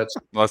 That's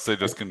unless they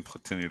just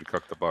continue to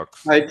cook the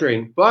books. Right,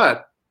 Green.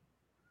 But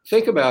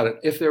think about it.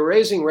 If they're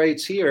raising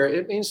rates here,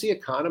 it means the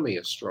economy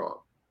is strong.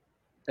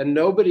 And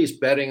nobody's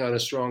betting on a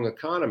strong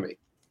economy.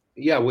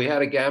 Yeah, we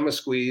had a gamma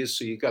squeeze,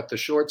 so you got the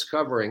shorts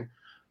covering,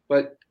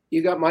 but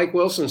you got Mike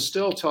Wilson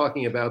still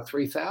talking about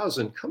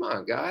 3,000. Come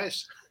on,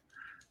 guys.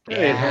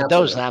 Yeah,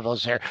 those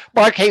levels there.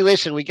 Mark, hey,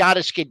 listen, we got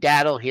a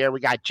skedaddle here. We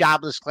got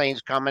jobless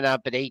claims coming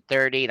up at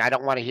 8:30, and I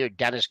don't want to hear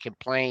Dennis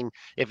complain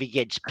if he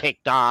gets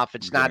picked off.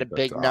 It's not a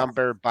big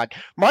number, but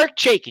Mark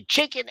Chaikin,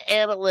 Chaikin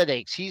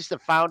Analytics, he's the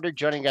founder,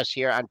 joining us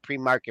here on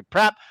Pre-Market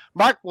Prep.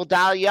 Mark, we'll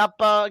dial you up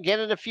again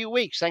in a few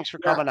weeks. Thanks for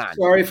coming on.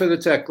 Sorry for the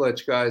tech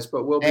glitch, guys,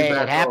 but we'll be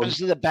back. It happens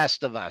to the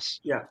best of us.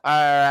 Yeah.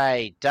 All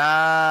right.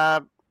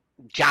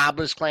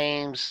 Jobless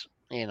claims,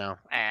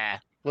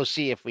 we'll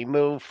see if we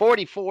move.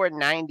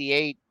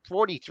 44.98,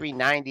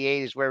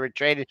 43.98 is where we're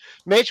traded.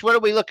 Mitch, what are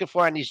we looking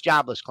for on these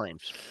jobless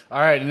claims?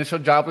 All right, initial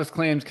jobless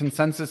claims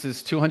consensus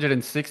is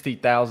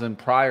 260,000,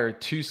 prior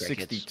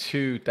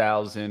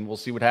 262,000. We'll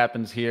see what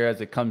happens here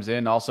as it comes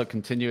in. Also,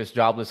 continuous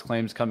jobless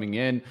claims coming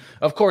in.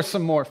 Of course,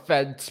 some more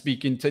Fed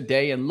speaking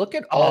today. And look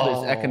at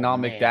all this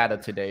economic data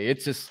today.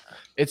 It's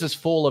just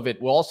full of it.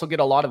 We'll also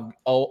get a lot of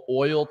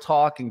oil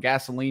talk and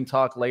gasoline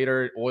talk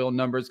later. Oil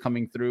numbers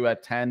coming through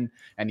at 10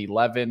 and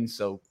 11.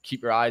 So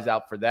keep your eyes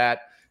out for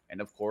that. And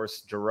of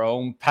course,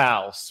 Jerome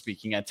Powell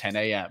speaking at 10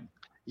 a.m.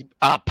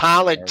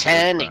 Powell at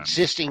 10,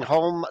 existing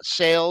home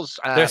sales.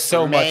 There's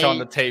so much on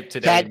the tape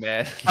today,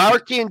 man.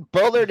 Barkin,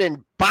 Bullard,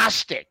 and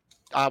Bostic.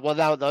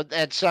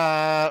 That's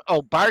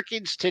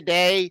Barkin's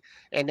today,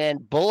 and then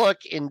Bullock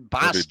and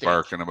Bostic. They'll be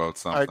barking about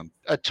something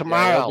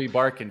tomorrow. Yeah, they'll be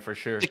barking for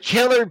sure. The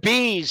killer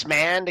bees,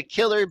 man. The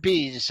killer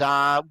bees.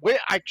 We're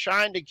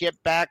trying to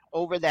get back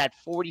over that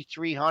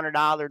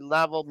 $4,300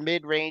 level.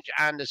 Mid-range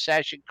on the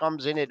session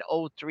comes in at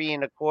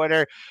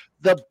 03.25.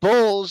 The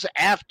bulls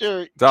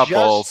after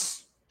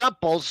doubles.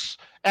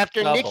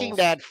 After nicking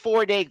that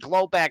 4-day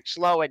Globex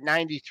low at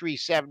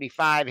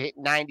 93.75, hit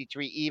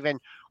 93 even.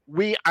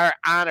 We are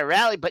on a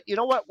rally, but you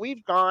know what?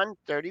 We've gone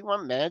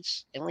 31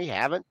 minutes and we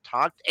haven't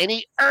talked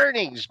any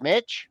earnings,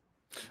 Mitch.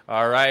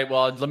 All right.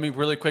 Well, let me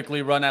really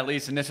quickly run at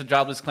least. Initial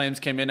jobless claims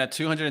came in at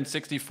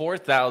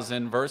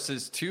 264,000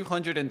 versus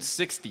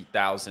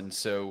 260,000.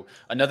 So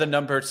another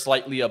number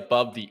slightly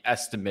above the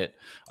estimate.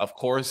 Of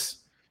course,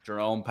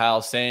 Jerome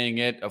Powell saying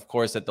it, of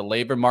course, that the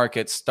labor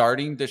market's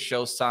starting to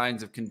show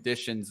signs of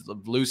conditions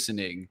of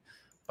loosening.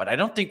 But I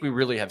don't think we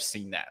really have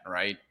seen that,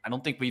 right? I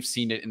don't think we've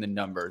seen it in the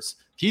numbers.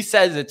 He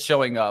says it's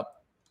showing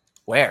up.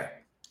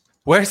 Where?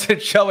 Where's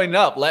it showing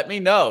up? Let me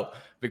know,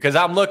 because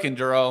I'm looking,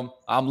 Jerome.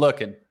 I'm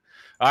looking.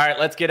 All right,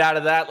 let's get out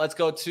of that. Let's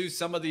go to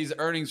some of these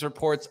earnings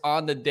reports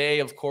on the day,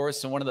 of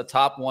course. And one of the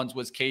top ones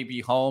was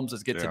KB Homes.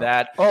 Let's get to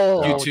that.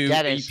 YouTube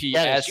Dennis,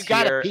 EPS you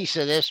got here. a piece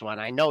of this one.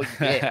 I know you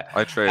did.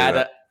 I traded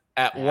it.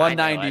 At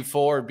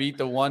 194, beat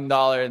the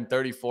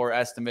 $1.34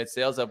 estimate.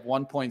 Sales of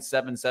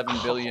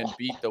 1.77 billion,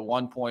 beat the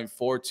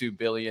 1.42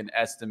 billion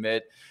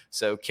estimate.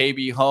 So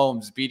KB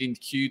Homes beating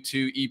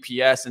Q2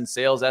 EPS and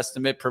sales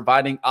estimate,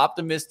 providing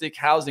optimistic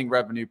housing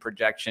revenue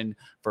projection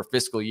for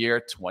fiscal year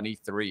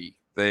 23.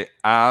 They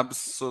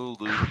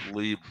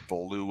absolutely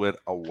blew it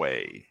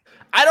away.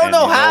 I don't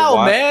know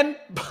how, man,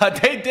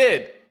 but they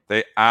did.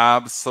 They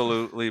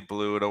absolutely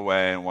blew it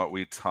away. And what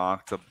we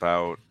talked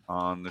about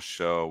on the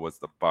show was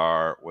the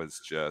bar was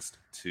just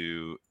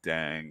too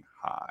dang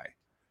high.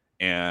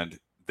 And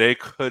they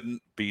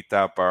couldn't beat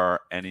that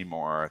bar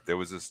anymore. There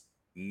was just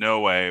no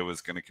way it was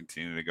going to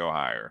continue to go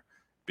higher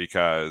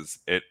because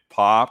it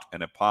popped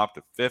and it popped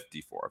to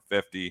 54,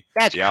 50.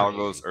 That's the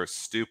algos are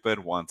stupid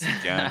once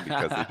again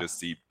because they just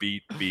see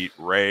beat,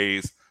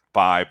 raise,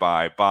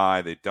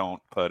 buy. They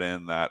don't put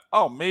in that,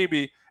 oh,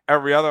 maybe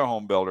every other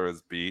home builder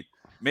is beat.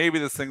 Maybe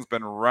this thing's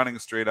been running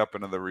straight up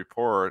into the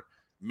report.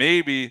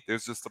 Maybe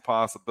there's just a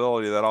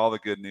possibility that all the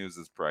good news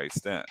is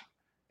priced in.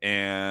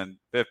 And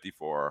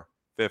 54,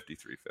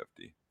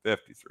 53.50,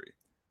 53,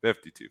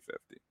 52.50,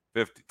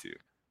 52.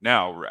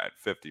 Now we're at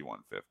 51.50,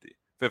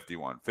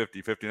 51,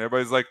 50, 50. And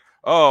everybody's like,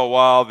 oh,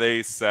 well,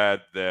 they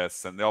said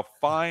this. And they'll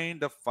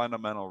find a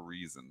fundamental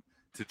reason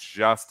to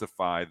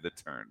justify the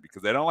turn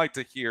because they don't like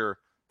to hear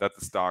that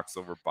the stock's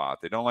overbought.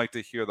 They don't like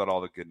to hear that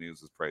all the good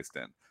news is priced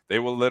in. They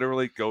will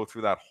literally go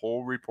through that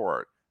whole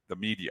report. The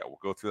media will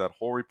go through that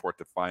whole report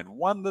to find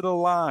one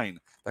little line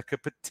that could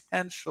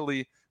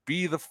potentially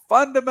be the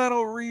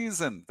fundamental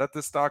reason that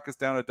the stock is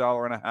down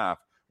 $1.50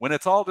 when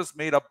it's all just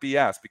made up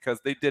BS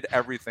because they did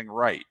everything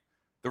right.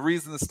 The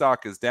reason the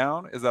stock is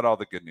down is that all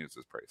the good news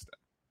is priced in.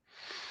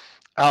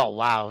 Oh,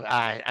 wow.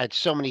 I had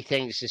so many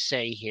things to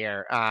say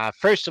here.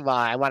 First of all,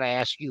 I want to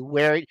ask you,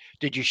 where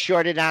did you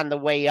short it on the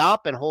way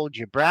up and hold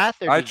your breath?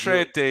 Or I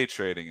day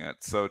trading it.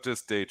 So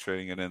just day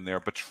trading it in there,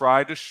 but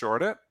try to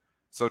short it.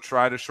 So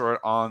try to short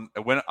on,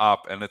 it went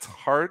up and it's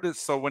hard to,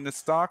 so when the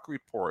stock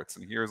reports,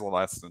 and here's a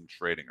lesson in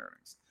trading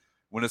earnings.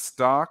 When a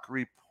stock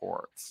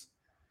reports,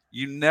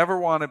 you never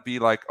want to be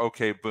like,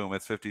 okay, boom,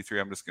 it's 53.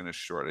 I'm just going to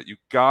short it. You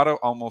got to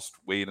almost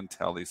wait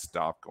until they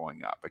stop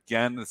going up.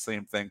 Again, the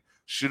same thing.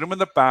 Shoot them in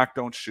the back.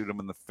 Don't shoot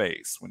them in the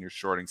face when you're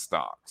shorting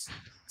stocks.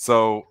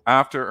 So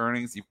after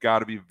earnings, you've got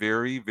to be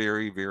very,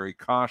 very, very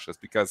cautious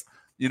because,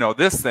 you know,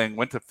 this thing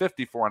went to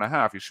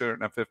 54.5. You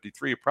short it at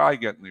 53. You're probably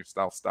getting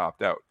yourself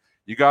stopped out.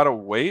 You got to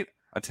wait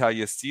until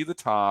you see the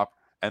top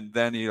and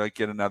then you like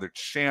get another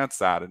chance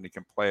at it and you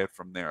can play it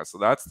from there. So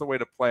that's the way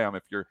to play them.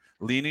 If you're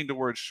leaning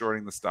towards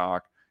shorting the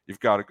stock, you've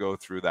got to go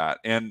through that.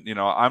 And, you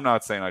know, I'm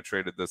not saying I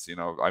traded this, you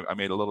know, I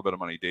made a little bit of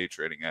money day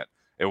trading it.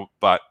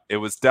 But it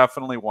was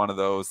definitely one of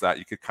those that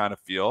you could kind of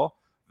feel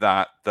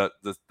that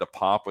the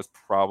pop was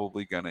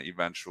probably going to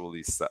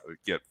eventually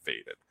get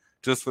faded,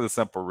 just for the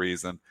simple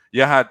reason.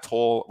 You had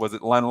was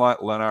it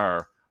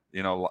Lennar,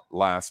 you know,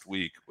 last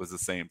week was the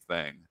same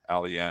thing.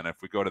 LEN,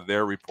 if we go to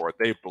their report,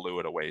 they blew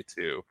it away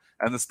too.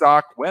 And the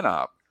stock went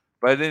up,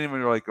 but it didn't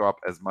even really go up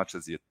as much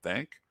as you'd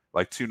think.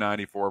 Like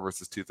 294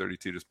 versus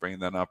 232, just bringing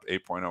that up,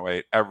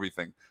 8.08,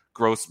 everything.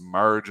 Gross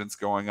margins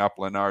going up.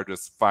 Lennar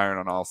just firing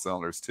on all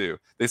cylinders too.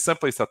 They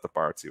simply set the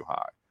bar too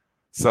high.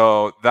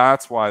 So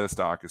that's why the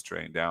stock is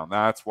trading down.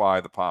 That's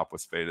why the pop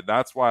was faded.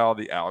 That's why all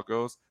the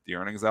algos, the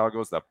earnings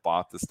algos that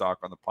bought the stock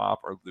on the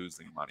pop are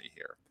losing money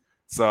here.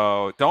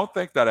 So don't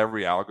think that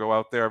every algo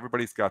out there,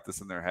 everybody's got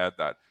this in their head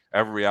that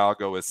every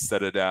algo is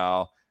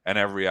Citadel and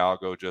every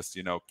algo just,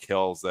 you know,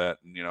 kills it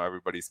and, you know,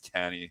 everybody's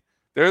canny.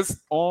 There's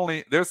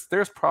probably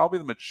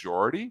the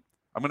majority.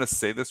 I'm going to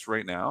say this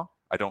right now.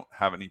 I don't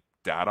have any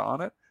data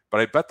on it, but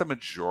I bet the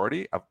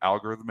majority of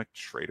algorithmic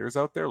traders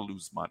out there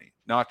lose money.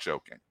 Not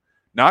joking.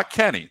 Not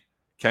Kenny.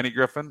 Kenny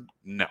Griffin?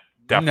 No.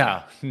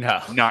 Definitely.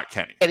 No. Not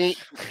Kenny.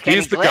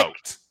 He's the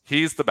GOAT.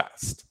 He's the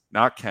best.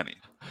 Not Kenny.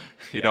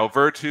 You know,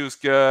 Virtu's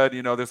good.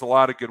 You know, there's a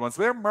lot of good ones.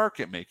 They're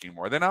market making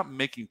more. They're not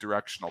making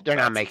directional. They're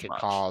not making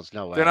calls.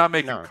 No way. They're not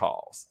making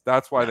calls.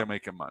 That's why they're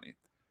making money.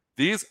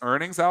 These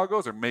earnings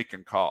algos are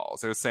making calls.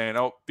 They're saying,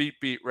 oh,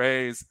 beat,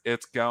 raise.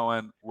 It's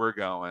going. We're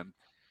going.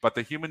 But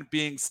the human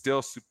being's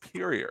still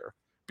superior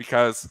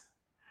because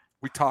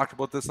we talked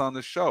about this on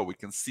the show. We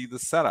can see the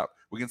setup.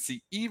 We can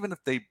see even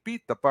if they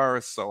beat, the bar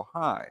is so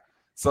high.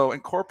 So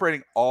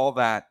incorporating all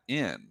that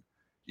in,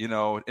 you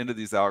know, into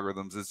these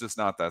algorithms is just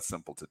not that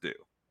simple to do.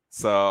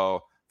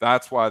 So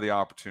that's why the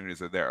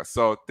opportunities are there.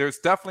 So there's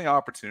definitely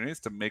opportunities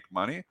to make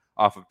money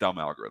off of dumb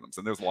algorithms,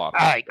 and there's a lot of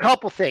them. All right,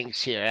 couple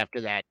things here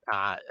after that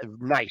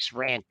nice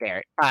rant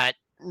there.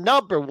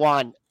 Number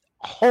one,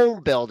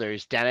 home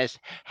builders, Dennis.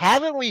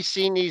 Haven't we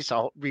seen these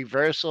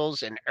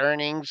reversals in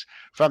earnings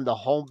from the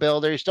home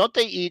builders? Don't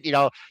they eat, you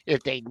know,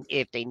 if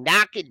they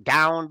knock it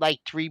down like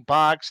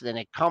 $3, then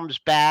it comes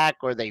back,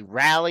 or they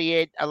rally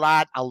it a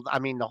lot. I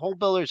mean, the home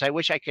builders, I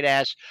wish I could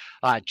ask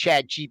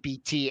Chat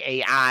GPT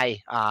AI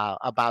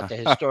about the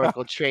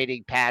historical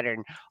trading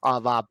pattern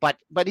of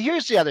but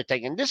here's the other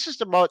thing, and this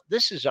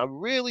is a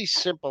really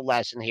simple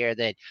lesson here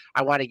that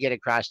I want to get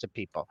across to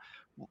people.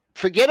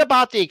 Forget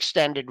about the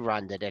extended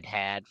run that it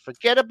had.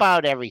 Forget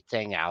about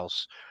everything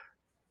else.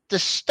 The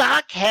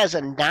stock has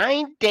a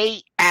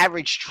 9-day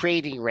average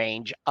trading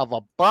range of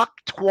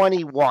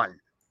 $1.21.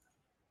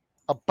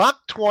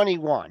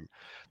 $1.21.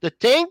 The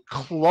thing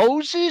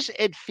closes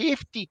at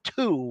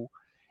 52,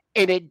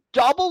 and it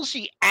doubles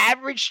the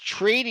average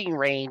trading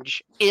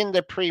range in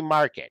the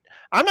pre-market.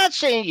 I'm not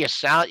saying you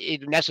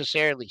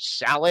necessarily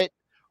sell it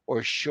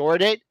or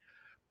short it,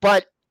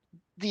 but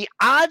the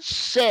odds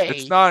say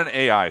it's not an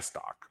AI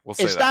stock. We'll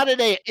say it's not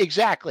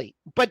exactly.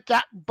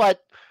 But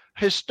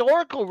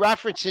historical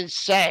references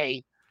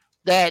say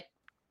that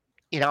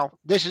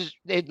this is,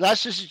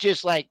 unless this is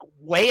just like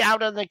way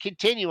out on the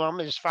continuum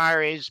as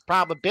far as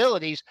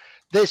probabilities,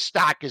 this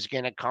stock is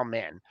going to come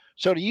in.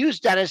 So to use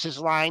Dennis's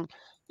line,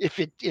 if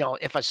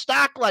a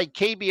stock like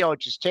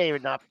KBO is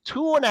trading up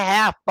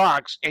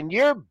 $2.50 and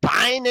you're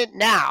buying it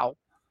now,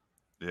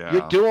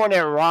 you're doing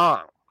it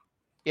wrong.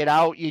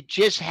 You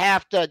just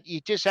have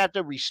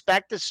to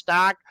respect the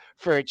stock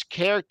for its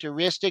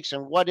characteristics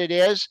and what it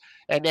is.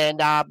 And then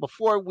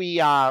before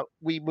we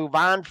move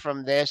on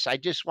from this, I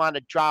just want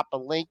to drop a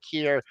link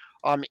here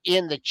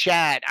in the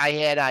chat. I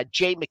had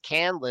Jay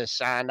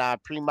McCandless on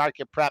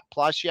PreMarket Prep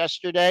Plus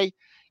yesterday,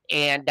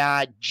 and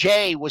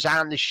Jay was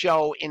on the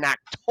show in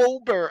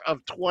October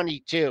of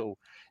 22.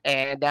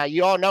 And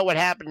you all know what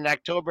happened in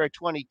October of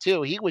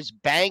 22. He was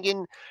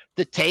banging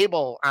the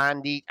table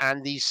on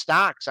these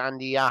stocks, on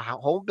the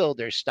home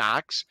builder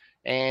stocks,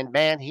 and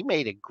man, he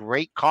made a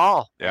great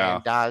call. Yeah.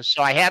 And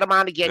so I had him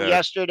on again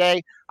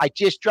yesterday. I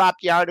just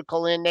dropped the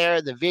article in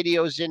there. The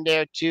video's in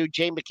there too.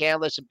 Jay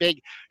McCandless, a big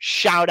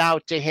shout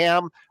out to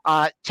him.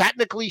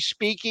 Technically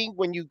speaking,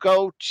 when you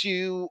go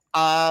to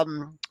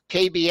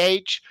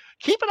KBH,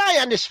 keep an eye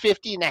on this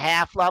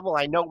 50.5 level.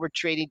 I know we're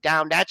trading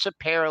down. That's a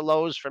pair of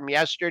lows from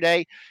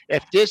yesterday.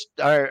 If this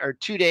or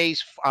 2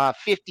 days,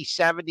 50,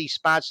 70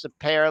 spots, the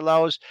pair of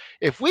lows.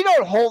 If we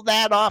don't hold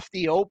that off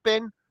the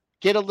open,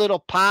 get a little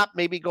pop,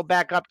 maybe go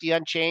back up the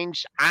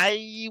unchanged,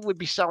 I would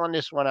be selling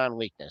this one on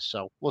weakness.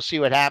 So we'll see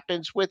what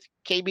happens with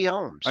KB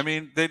Homes. I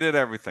mean, they did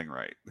everything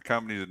right. The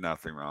company did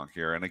nothing wrong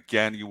here. And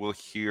again, you will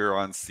hear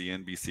on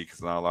CNBC,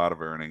 because not a lot of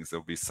earnings,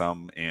 there'll be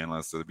some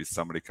analyst, there'll be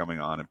somebody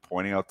coming on and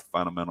pointing out the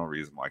fundamental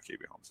reason why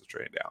KB Homes is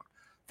trading down.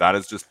 That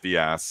is just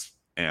BS,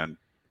 and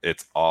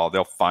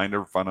they'll find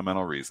a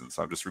fundamental reason.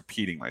 So I'm just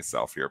repeating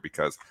myself here,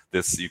 because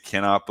you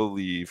cannot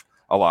believe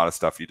a lot of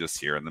stuff you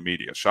just hear in the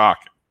media.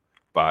 Shocking.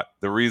 But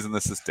the reason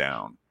this is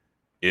down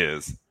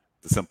is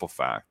the simple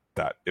fact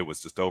that it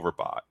was just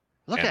overbought.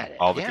 Look at it.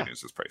 All the good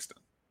news is priced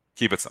in.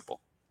 Keep it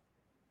simple.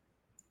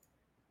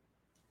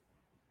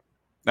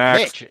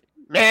 Next.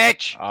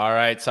 Mitch. All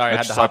right. Sorry,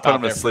 Mitch, I had to hop put out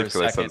him there to sleep for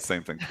a because I said second. the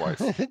same thing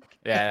twice.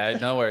 Yeah,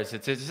 no worries.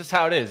 It's just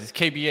how it is. It's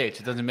KBH.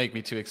 It doesn't make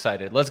me too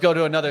excited. Let's go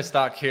to another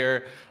stock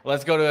here.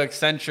 Let's go to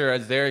Accenture,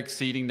 as they're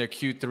exceeding their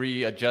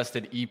Q3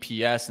 adjusted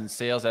EPS and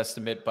sales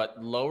estimate,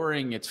 but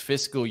lowering its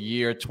fiscal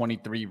year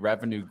 23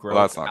 revenue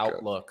growth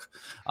outlook.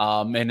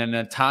 And in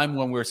a time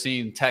when we're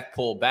seeing tech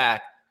pull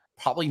back,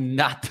 probably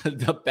not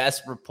the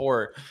best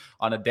report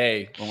on a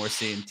day when we're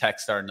seeing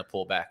tech starting to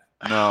pull back.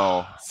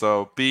 No.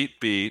 So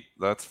beat.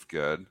 That's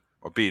good.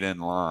 Or beat in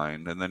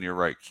line. And then you're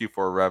right.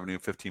 Q4 revenue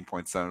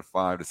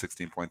 15.75 to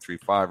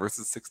 16.35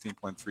 versus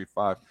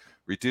 16.35.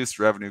 Reduced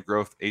revenue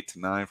growth 8 to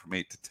 9 from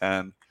 8 to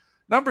 10.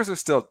 Numbers are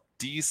still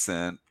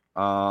decent.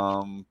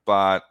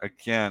 But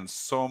again,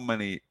 so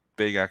many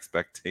big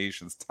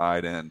expectations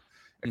tied in.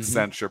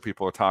 Accenture,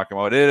 people are talking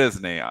about it is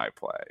an AI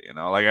play,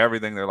 like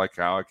everything. They're like,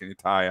 how can you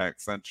tie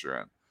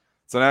Accenture in?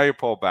 So now you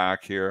pull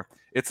back here.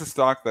 It's a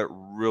stock that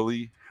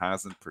really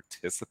hasn't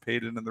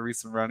participated in the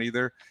recent run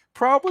either.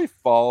 Probably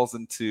falls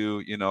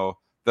into,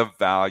 the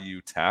value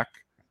tech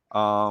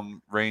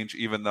range,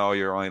 even though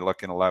you're only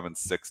looking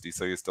 1160.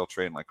 So you're still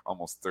trading like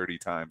almost 30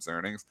 times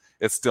earnings.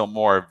 It's still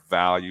more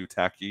value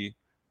techy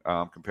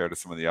compared to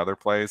some of the other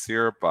plays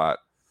here. But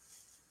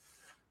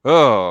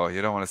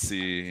you don't want to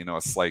see,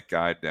 a slight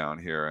guide down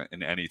here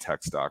in any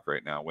tech stock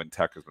right now when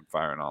tech has been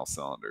firing all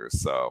cylinders.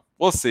 So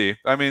we'll see.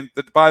 I mean,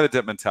 the buy the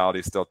dip mentality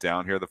is still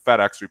down here. The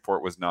FedEx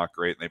report was not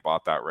great, and they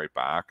bought that right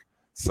back.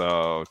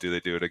 So do they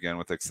do it again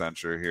with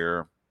Accenture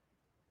here?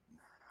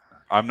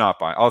 I'm not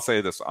buying. I'll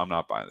say this: I'm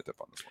not buying the dip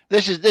on this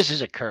one. This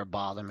is a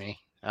curveball to me.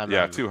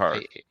 Too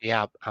hard.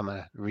 I'm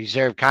gonna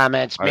reserve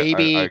comments.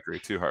 Maybe I agree.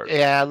 Too hard.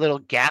 Yeah, a little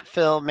gap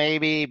fill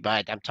maybe,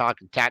 but I'm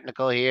talking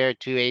technical here.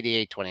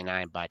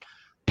 288.29, but.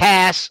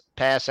 Pass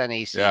on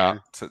ECN. Yeah,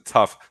 it's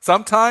tough.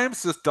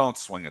 Sometimes just don't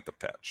swing at the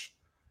pitch.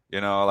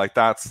 Like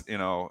that's,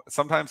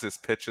 sometimes there's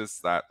pitches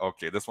that,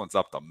 okay, this one's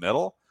up the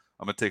middle.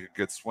 I'm going to take a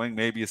good swing.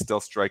 Maybe you still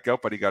strike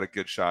out, but he got a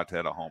good shot to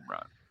hit a home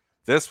run.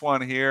 This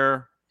one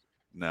here,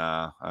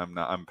 nah,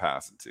 I'm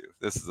passing too.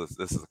 This is a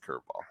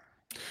curveball.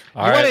 You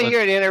want to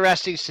hear an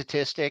interesting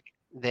statistic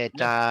that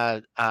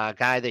a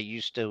guy that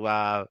used to,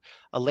 a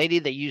lady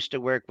that used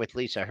to work with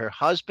Lisa, her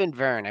husband,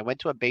 Vern, I went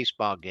to a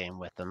baseball game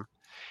with him.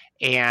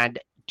 And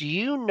do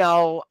you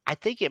know, I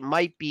think it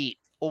might be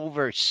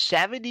over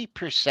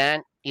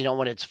 70%,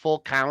 when it's full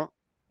count.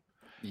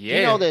 Yeah.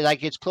 You know that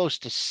like it's close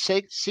to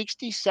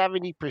 60,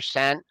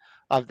 70%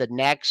 of the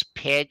next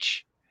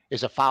pitch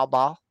is a foul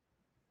ball?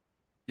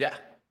 Yeah.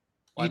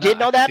 Why You not? did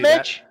know I can that, see that.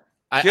 Mitch?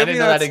 I Give didn't me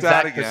know that that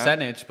stat exact again.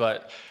 percentage,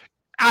 but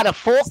Out of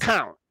full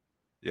count,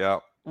 Yeah.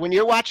 when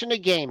you're watching a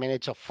game and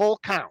it's a full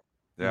count,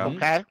 Yeah.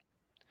 okay,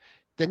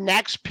 the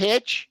next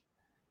pitch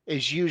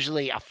is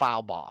usually a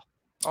foul ball.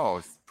 Oh,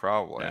 it's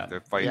probably. Yeah. They're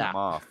fighting Yeah. them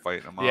off,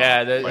 fighting them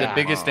yeah, off. the fighting them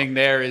biggest off. thing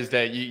there is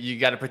that you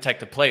got to protect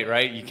the plate,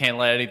 right? You can't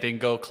let anything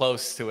go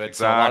close to it.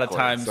 So a lot of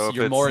times So if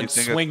you're more in you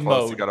think swing it's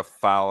close, mode you got to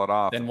foul it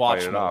off than and watch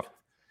fight it mode. off.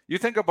 You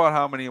think about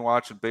how many you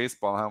watch in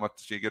baseball, how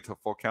much you get to a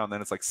full count, and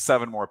then it's like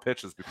 7 more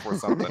pitches before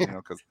something,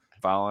 because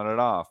fouling it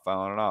off,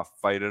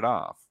 fight it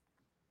off.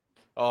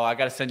 Oh, I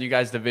got to send you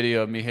guys the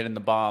video of me hitting the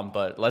bomb,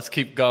 but let's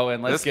keep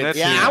going. Let's This get Mitch,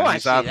 to I wanna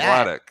he's see that.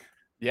 athletic.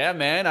 Yeah,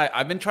 man.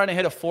 I've been trying to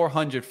hit a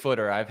 400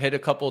 footer. I've hit a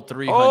couple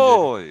 300.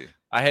 Holy.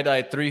 I hit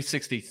a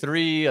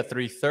 363, a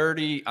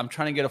 330. I'm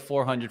trying to get a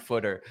 400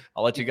 footer.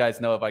 I'll let you guys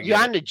know if I You get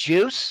on it. the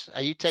juice?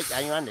 Are you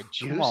on the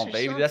juice? Come on, or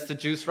baby. something? That's the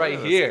juice Look right at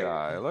this here.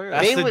 guy. Look at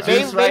That's this the guy.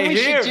 juice right we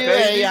here, should do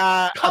baby.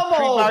 a Come on,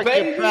 pre-market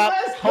baby. prep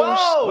Let's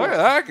post. go. Look at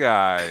that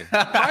guy.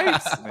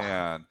 Nice,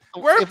 man.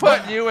 We're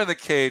putting you in the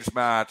cage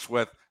match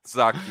with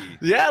Zucky.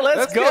 Yeah,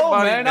 let's get go,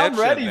 Money man. I'm Mitch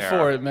in ready there,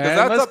 for it, 'cause man.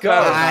 That's Let's a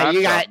better go. matchup, I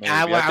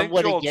maybe. I think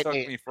wouldn't Joel get took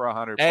it. me for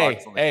 $100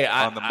 Hey,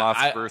 on the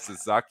Musk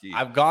versus Zucky.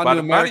 I've gone but to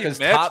America's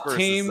Money Mitch top versus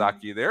team.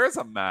 Zucky. There's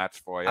a match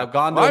for you. I've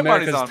gone to My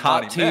money's America's on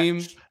top Money team.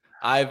 Mitch.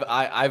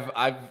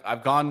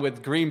 I've gone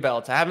with green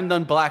belts. I haven't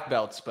done black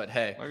belts, but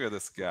hey, Look at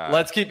this guy.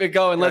 let's keep it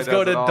going. Guy Let's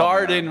go does to it all,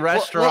 Darden man.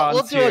 restaurants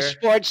We'll do here. a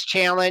sports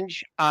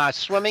challenge,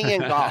 swimming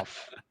and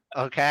golf.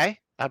 Okay,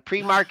 a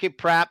pre-market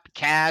prep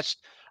cast,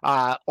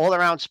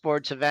 all-around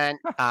sports event,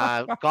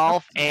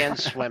 golf and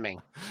swimming.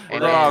 We're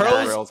And going off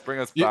pros- the rails. Bring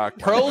us back.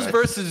 Money Pros Mitch.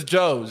 versus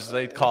Joes,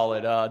 they call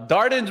it.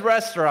 Darden's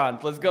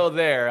restaurant. Let's go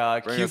there.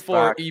 Bring us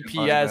Q4 back,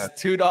 EPS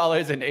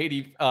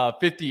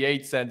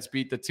 $2.58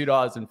 beat the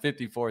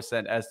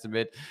 $2.54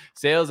 estimate.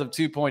 Sales of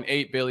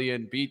 $2.8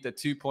 billion beat the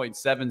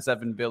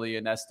 $2.77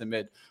 billion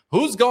estimate.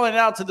 Who's going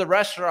out to the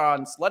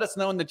restaurants? Let us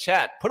know in the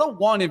chat. Put a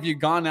 1 if you've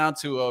gone out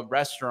to a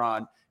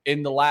restaurant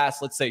in the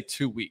last, let's say,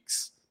 2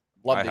 weeks.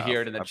 Love to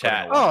hear it in the I'm putting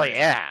chat. a 1. Oh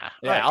yeah,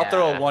 Yeah, Oh, I'll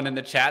throw yeah. a 1 in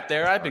the chat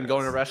there. I've been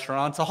going to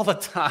restaurants all the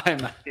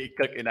time. I hate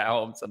cooking at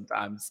home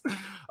sometimes.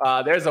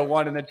 There's a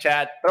 1 in the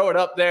chat. Throw it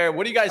up there.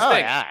 What do you guys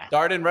think? Yeah.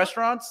 Darden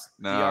restaurants?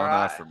 No, DRI.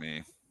 not for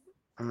me.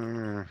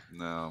 Mm.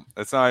 No,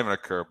 it's not even a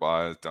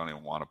curveball. I don't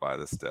even want to buy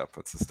this dip.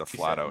 It's just a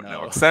flat said out no.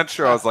 no.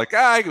 Accenture, I was like,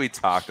 I could be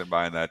talked into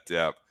buying that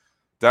dip.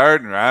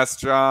 Darden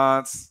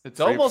restaurants.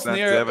 It's almost 3%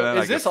 near- dividend,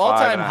 is I get this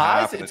all-time 5.5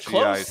 highs? in the It's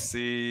close.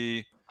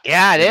 GIC.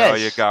 Yeah, it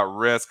is. You got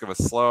risk of a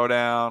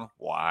slowdown.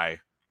 Why?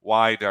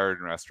 Why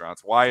Darden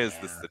restaurants? Why is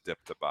this the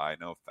dip to buy?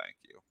 No, thank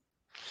you.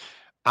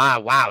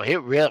 Wow.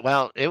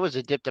 It was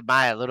a dip to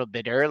buy a little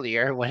bit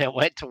earlier when it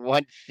went to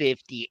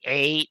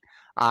 158.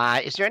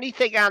 Is there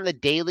anything on the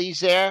dailies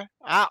there?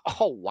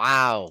 Oh,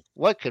 wow.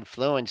 What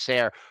confluence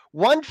there.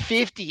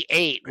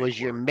 158 was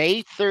your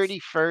May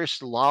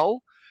 31st low,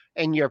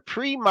 and your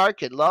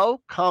pre-market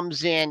low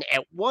comes in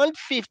at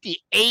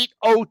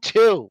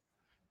 158.02.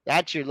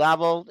 That's your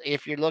level.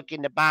 If you're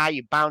looking to buy,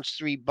 you bounce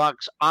 $3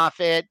 off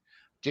it.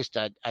 Just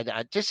it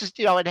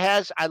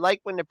has. I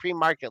like when the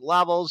pre-market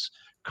levels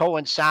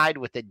coincide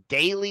with the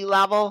daily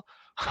level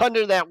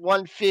under that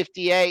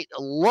 158.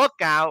 Look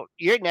out.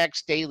 Your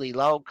next daily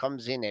low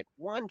comes in at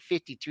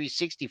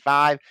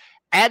 153.65,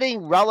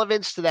 adding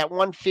relevance to that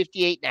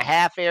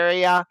 158.5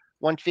 area.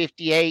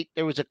 158.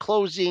 There was a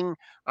closing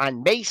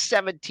on May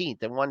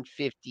 17th at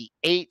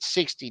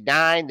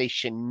 158.69. They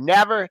should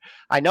never,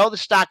 I know the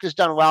stock has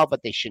done well,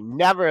 but they should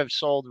never have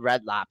sold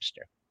Red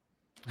Lobster.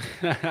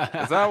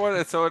 Is that what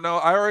it's? So no,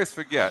 I always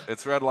forget.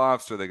 It's Red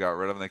Lobster they got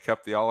rid of, and they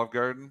kept the Olive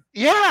Garden.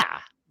 Yeah.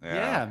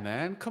 Yeah,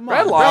 man. Come on.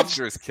 Red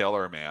Lobster is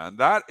killer, man.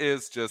 That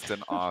is just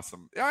an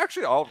awesome.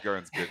 Actually, Olive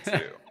Garden's good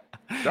too.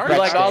 You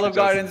like Olive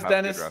Gardens, have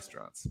Dennis? Good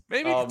restaurants.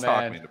 Maybe Oh, you can talk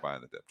man. me into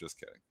buying the dip. Just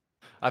kidding.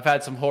 I've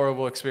had some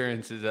horrible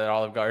experiences at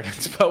Olive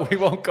Gardens, but we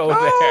won't go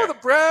Oh, there. the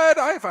bread.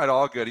 I've had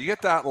all good. You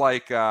get that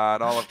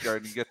at Olive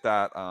Garden. You get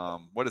that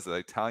what is it?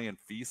 Italian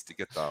feast. You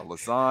get the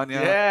lasagna.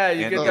 Yeah,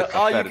 you and get the the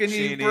all you can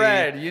eat fettuccine.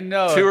 bread. You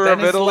know, Tour of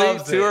Dennis Italy.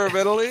 loves it. Tour of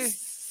Italy.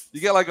 You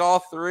get like all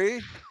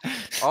three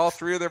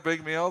of their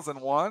big meals in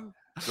one.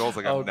 Joel's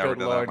like, I've Oh, never good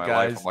done Lord, that in my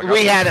life. guys. I'm like,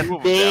 We I'll had put a two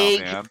of them big,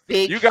 down, man.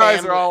 big You guys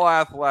family. are all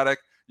athletic.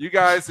 You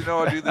guys who know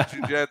how to do the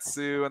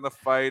jiu-jitsu and the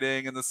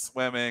fighting and the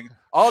swimming.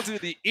 I'll do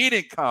the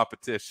eating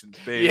competition,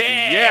 baby.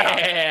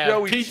 Yeah.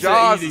 Joey Pizza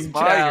Jaws is eating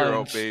my hero,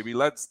 challenge. baby.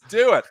 Let's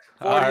do it.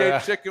 48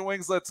 right. chicken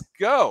wings. Let's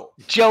go.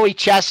 Joey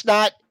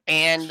Chestnut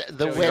and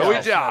the Joey widow. Joey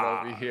Chestnut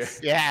Jaws. over here.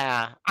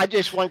 Yeah.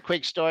 Just one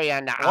quick story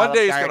on the One Olive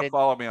day he's going Garden. to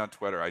follow me on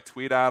Twitter. I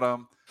tweet at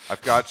him.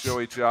 I've got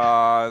Joey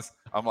Jaws.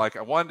 I'm like,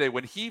 one day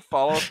when he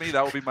follows me,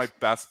 that will be my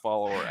best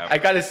follower ever. I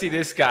got to see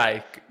this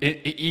guy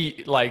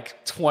eat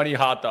like 20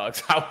 hot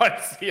dogs. I want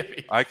to see him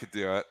eat. I could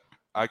do it.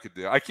 I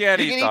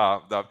can't You eat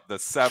can the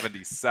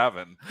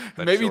 77.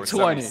 that Maybe Joey-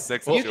 20.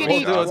 76 We'll, You can Joey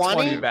eat we'll do a Jaws.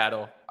 20 20.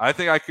 battle. I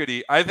think I could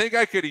eat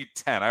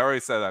 10. I already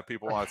said that.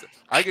 People want to.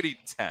 I could eat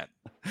 10.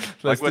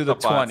 Let's like do with the the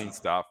buns 20. and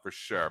stuff for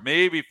sure.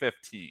 Maybe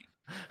 15.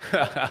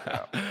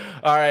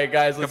 All right,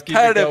 guys, let's keep it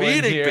Competitive going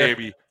eating, here.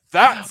 baby.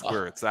 That's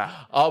where it's at.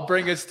 I'll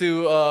bring us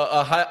to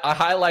a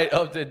highlight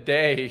of the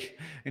day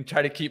and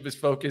try to keep us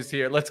focused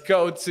here. Let's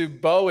go to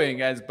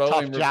Boeing, as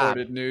Boeing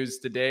reported news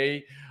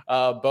today.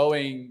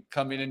 Boeing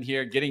coming in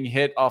here, getting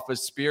hit off of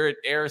Spirit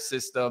Air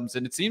Systems.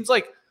 And it seems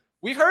like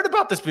we heard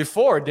about this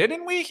before.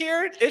 Didn't we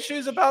hear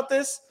issues about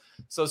this?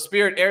 So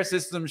Spirit Air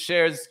Systems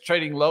shares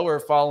trading lower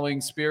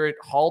following Spirit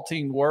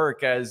halting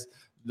work as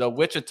the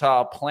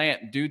Wichita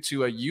plant due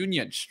to a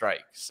union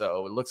strike.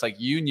 So it looks like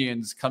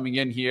unions coming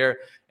in here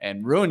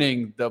and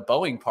ruining the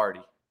Boeing party.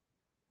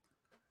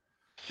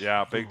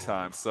 Yeah, big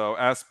time. So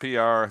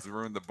SPR has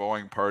ruined the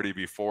Boeing party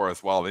before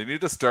as well. They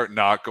need to start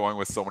not going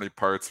with so many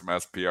parts from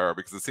SPR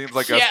because it seems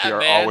like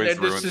SPR always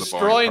ruins the Boeing party. They're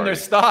destroying their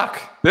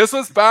stock. This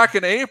was back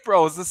in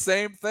April. It's the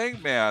same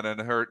thing, man,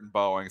 and hurting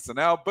Boeing. So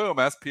now, boom,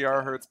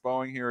 SPR hurts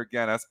Boeing here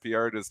again.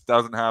 SPR just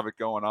doesn't have it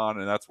going on,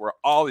 and that's where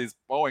all these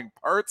Boeing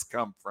parts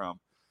come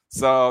from.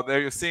 So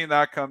they're seeing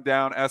that come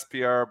down,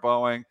 SPR,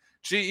 Boeing.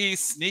 GE,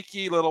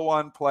 sneaky little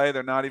one play.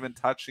 They're not even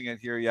touching it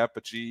here yet,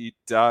 but GE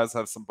does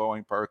have some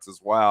Boeing parts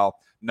as well.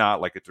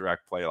 Not like a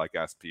direct play like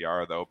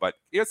SPR, though. But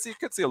you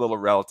could see a little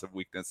relative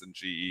weakness in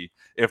GE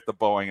if the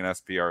Boeing and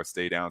SPR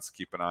stay down. So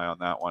keep an eye on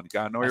that one. You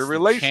got to know your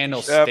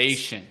relationships. Channel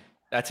station.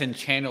 That's in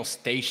channel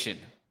station.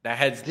 That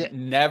has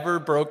never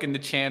broken the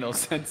channel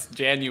since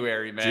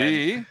January,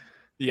 man. GE?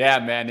 Yeah,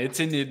 man. It's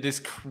in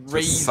this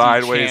crazy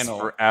sideways channel.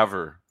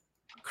 Forever.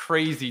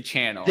 Crazy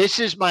channel. This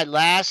is my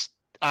last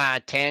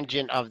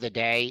tangent of the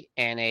day,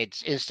 and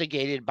it's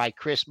instigated by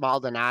Chris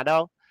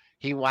Maldonado.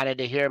 He wanted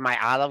to hear my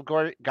Olive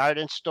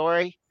Garden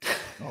story.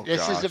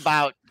 This is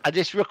about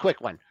this real quick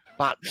one.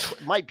 About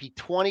might be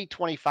 20,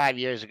 25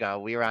 years ago.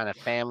 We were on a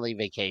family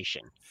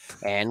vacation,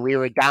 and we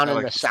were down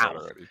in the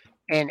South,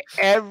 and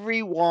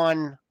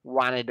everyone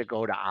wanted to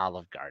go to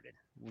Olive Garden.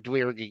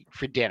 We were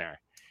for dinner,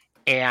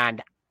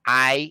 and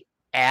I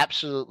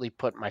absolutely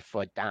put my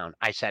foot down.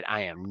 I said,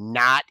 I am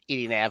not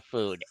eating that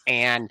food.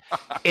 And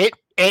it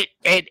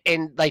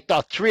and like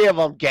the three of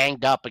them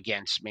ganged up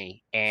against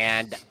me.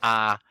 And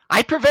I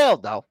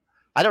prevailed, though.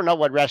 I don't know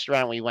what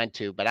restaurant we went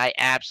to, but I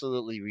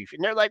absolutely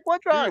and they're like,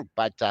 what's wrong?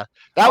 But that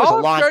was a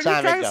long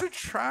time ago. You guys are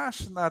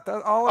trashing that.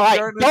 Olive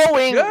Garden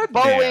is good,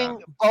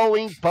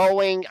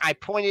 Boeing. I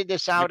pointed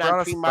this out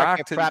on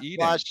PreMarket Prep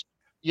Plus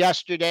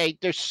yesterday.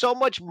 There's so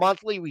much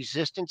monthly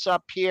resistance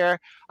up here.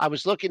 I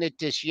was looking at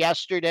this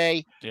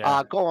yesterday,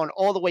 going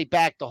all the way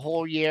back the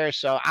whole year.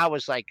 So I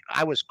was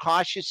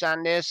cautious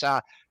on this,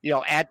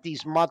 at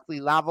these monthly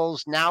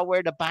levels. Now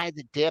where to buy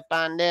the dip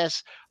on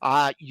this?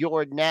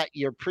 Your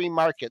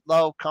pre-market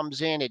low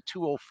comes in at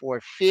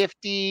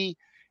 204.50,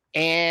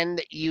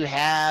 and you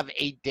have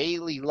a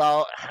daily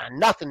low,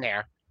 nothing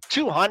there.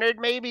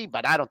 200 maybe,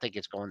 but I don't think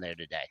it's going there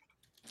today.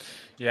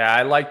 Yeah,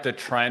 I like the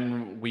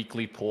trend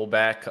weekly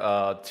pullback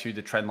to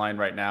the trend line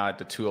right now at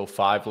the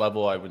 205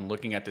 level. I've been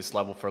looking at this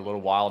level for a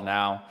little while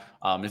now.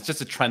 It's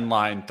just a trend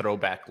line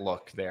throwback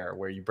look there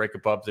where you break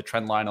above the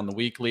trend line on the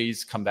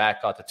weeklies, come back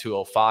at the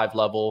 205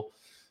 level.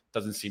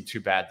 Doesn't seem too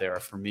bad there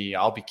for me.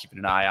 I'll be keeping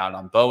an eye out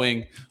on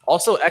Boeing.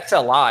 Also,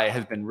 XLI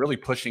has been really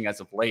pushing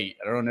as of late.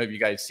 I don't know if you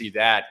guys see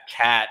that.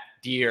 Cat,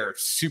 Deere,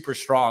 super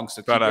strong.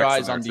 So keep your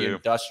eyes on the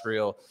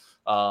industrial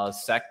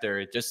sector.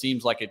 It just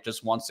seems like it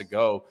just wants to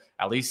go.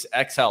 At least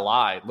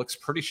XLI looks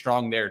pretty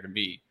strong there to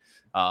me.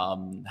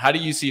 How do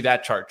you see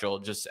that chart, Joel?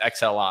 Just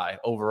XLI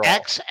overall.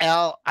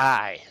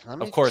 XLI.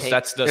 Of course,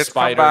 that's the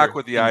spider. Come back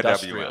with the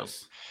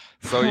IWS.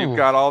 So you've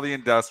got all the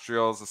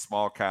industrials, the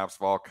small caps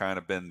have all kind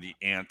of been the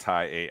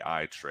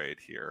anti-AI trade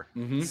here.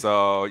 Mm-hmm.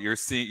 So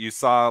you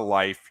saw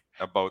Life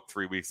about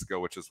 3 weeks ago,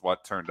 which is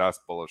what turned us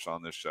bullish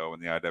on this show,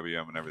 and the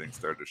IWM and everything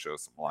started to show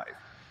some life.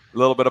 A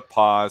little bit of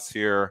pause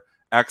here.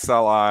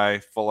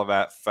 XLI, full of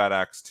that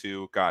FedEx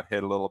too, got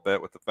hit a little bit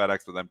with the FedEx,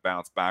 but then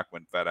bounced back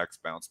when FedEx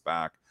bounced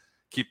back.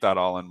 Keep that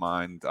all in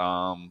mind.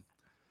 Look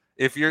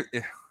at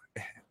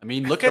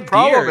the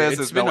problem Deere.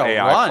 There's no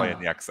AI play in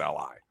the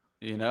XLI.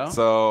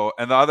 So,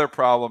 and the other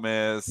problem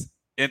is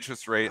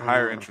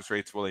higher interest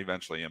rates will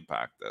eventually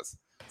impact this.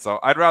 So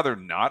I'd rather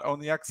not own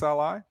the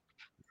XLI.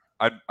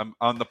 I'm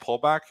on the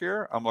pullback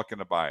here. I'm looking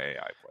to buy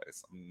AI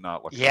plays. I'm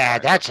not looking. Yeah,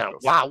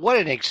 wow. What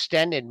an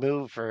extended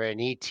move for an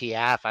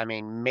ETF. I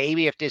mean,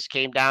 maybe if this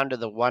came down to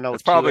the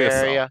 102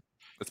 area.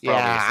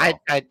 I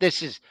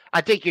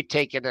think you're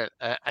taking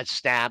a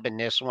stab in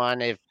this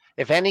one.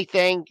 If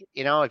anything,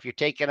 if you're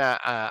taking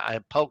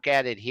a poke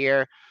at it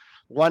here,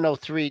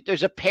 103.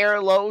 There's a pair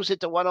of lows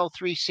at the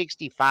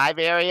 103.65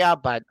 area,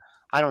 but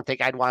I don't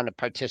think I'd want to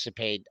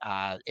participate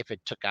if it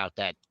took out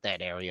that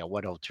area,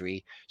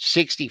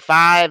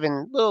 103.65,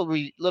 and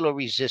little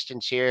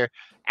resistance here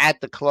at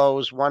the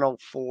close,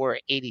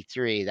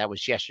 104.83. That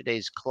was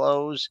yesterday's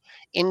close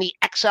in the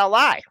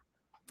XLI.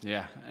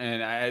 Yeah,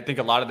 and I think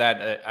a lot of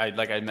that,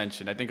 like I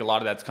mentioned, I think a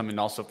lot of that's coming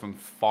also from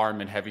farm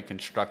and heavy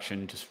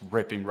construction, just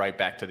ripping right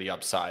back to the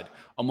upside,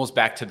 almost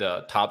back to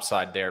the top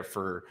side there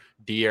for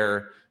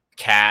Deere,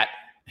 Cat.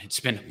 It's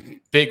been a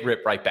big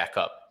rip right back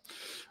up.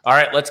 All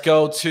right, let's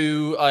go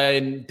to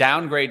a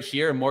downgrade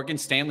here. Morgan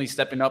Stanley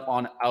stepping up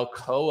on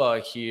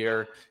Alcoa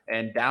here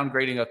and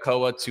downgrading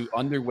Alcoa to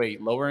underweight,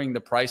 lowering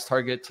the price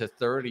target to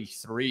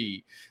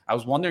 33. I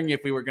was wondering if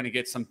we were going to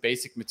get some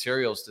basic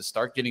materials to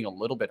start getting a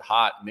little bit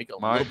hot, make a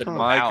little bit of a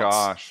bounce.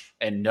 Gosh.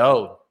 And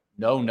no.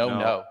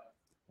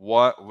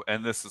 What?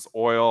 And this is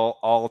oil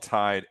all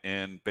tied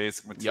in.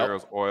 Basic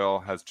materials oil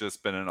has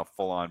just been in a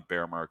full-on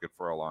bear market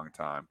for a long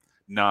time.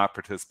 Not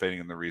participating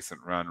in the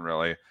recent run,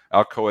 really.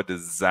 Alcoa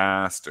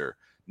disaster.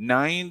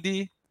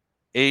 $98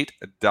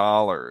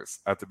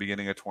 at the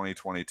beginning of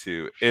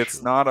 2022.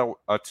 It's not a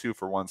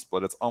 2-for-1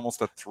 split. It's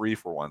almost a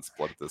 3-for-1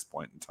 split at this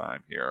point in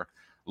time here.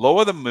 Low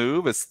of the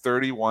move is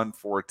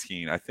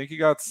 31.14. I think you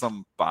got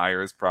some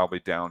buyers probably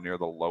down near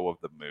the low of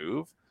the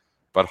move.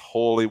 But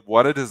holy,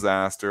 what a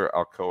disaster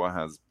Alcoa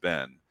has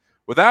been.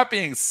 With that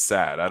being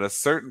said, at a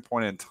certain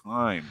point in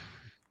time,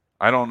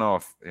 I don't know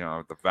if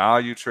the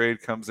value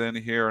trade comes in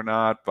here or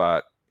not,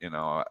 but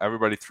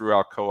everybody threw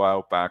Alcoa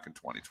out back in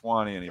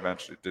 2020 and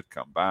eventually did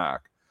come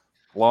back.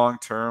 Long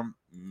term,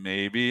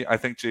 maybe. I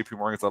think JP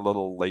Morgan's a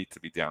little late to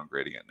be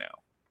downgrading it now.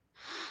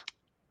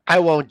 I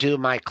won't do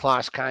my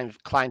Klaus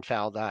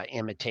Kleinfeld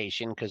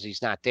imitation because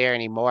he's not there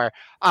anymore.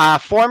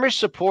 Former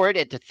support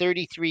at the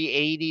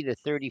 33.80 to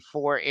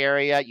 34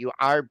 area. You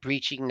are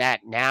breaching that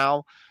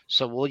now.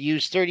 So we'll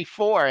use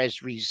 34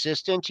 as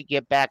resistance to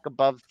get back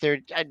above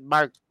 30.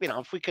 Mark,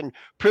 if we can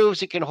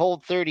prove it can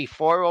hold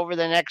 34 over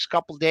the next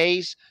couple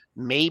days,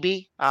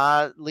 maybe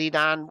lead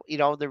on,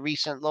 the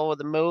recent low of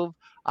the move.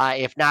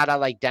 If not, I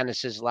like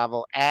Dennis's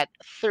level at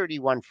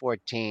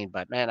 31.14.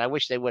 But man, I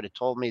wish they would have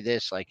told me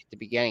this like at the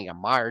beginning of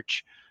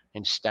March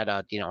instead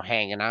of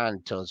hanging on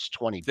until it's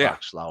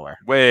 $20 lower.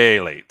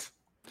 Way late.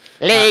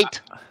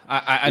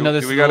 I know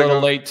this is a little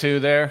late too.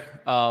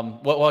 There.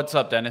 What's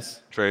up,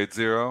 Dennis? Trade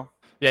zero.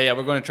 Yeah,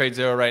 we're going to trade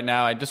zero right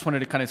now. I just wanted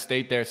to kind of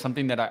state there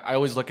something that I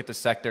always look at the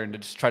sector and to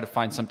just try to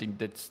find something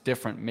that's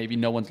different. Maybe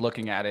no one's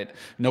looking at it.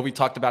 We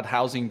talked about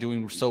housing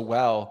doing so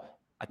well.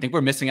 I think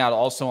we're missing out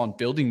also on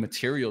building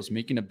materials,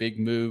 making a big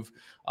move.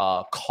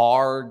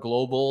 Car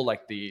Global,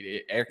 like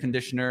the air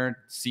conditioner,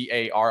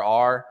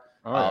 CARR,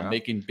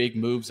 making big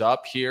moves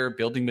up here.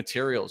 Building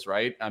materials,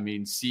 right? I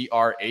mean,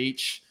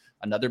 CRH,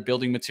 another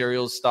building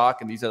materials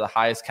stock, and these are the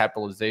highest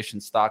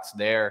capitalization stocks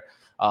there.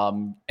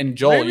 And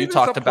Joel, Maybe you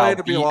talked about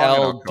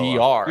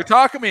BLDR. You're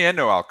talking me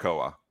into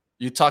Alcoa.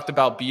 You talked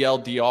about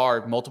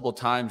BLDR multiple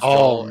times,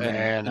 Joel. Oh,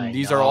 man. And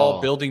these are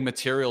all building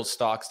materials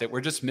stocks that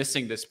we're just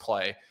missing this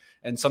play.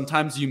 And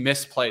sometimes you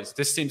miss plays.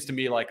 This seems to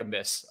me like a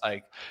miss.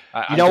 Like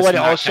what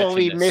also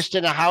we missed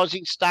in the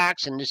housing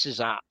stocks, and this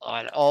is an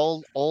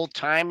old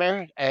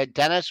timer.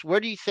 Dennis, where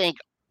do you think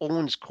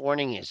Owens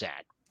Corning is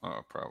at?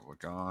 Oh, probably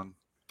gone.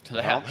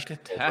 Look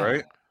at that.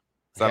 Right?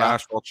 Is that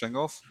asphalt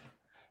shingles?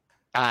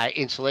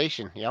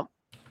 Insulation. Yep.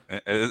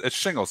 It's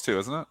shingles too,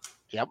 isn't it?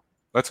 Yep.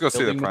 Let's go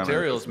see the primary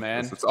materials,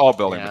 man. It's all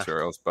building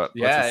materials, but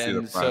let's see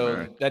the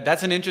primary. So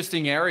that's an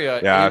interesting area.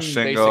 Yeah, in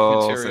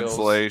shingles, basic materials.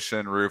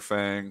 Insulation,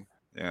 roofing.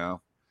 Yeah.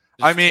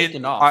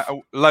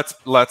 Let's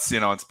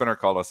and Spinner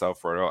called us out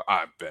for it.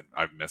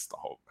 I've missed the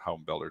whole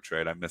home builder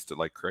trade. I missed it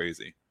like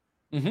crazy.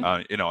 Mm-hmm.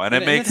 And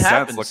it makes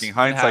sense looking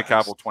hindsight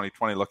capital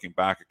 2020, looking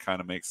back, it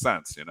kind of makes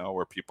sense,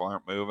 where people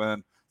aren't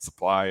moving,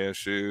 supply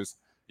issues,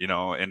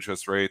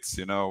 interest rates,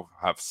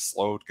 have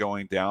slowed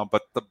going down,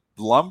 but the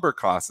lumber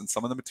costs and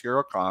some of the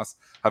material costs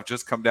have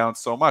just come down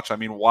so much. I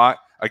mean, why?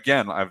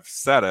 Again, I've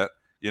said it,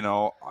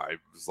 I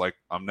was like,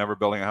 I'm never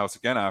building a house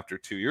again after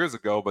 2 years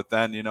ago, but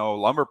then,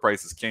 lumber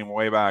prices came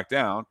way back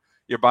down.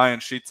 You're buying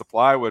sheets of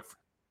plywood for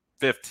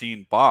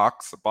 $15. I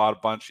bought a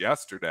bunch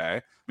yesterday.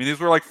 I mean, these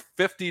were like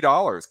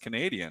 $50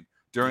 Canadian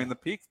during the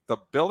peak. The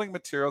building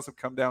materials have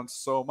come down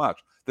so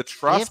much. The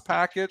truss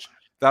package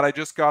that I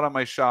just got on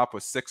my shop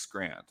was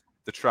 $6,000.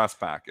 The truss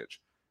package.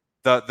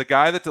 The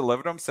guy that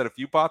delivered them said if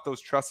you bought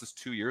those trusses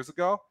 2 years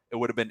ago, it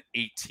would have been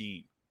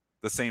 18.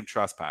 The same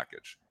truss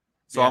package.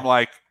 So I'm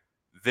like,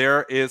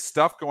 there is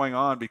stuff going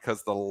on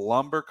because the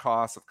lumber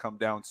costs have come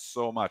down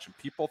so much, and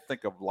people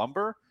think of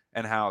lumber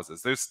and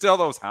houses. There's still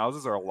those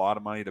houses are a lot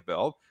of money to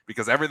build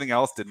because everything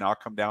else did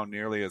not come down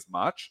nearly as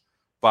much,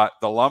 but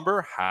the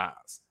lumber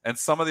has, and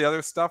some of the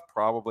other stuff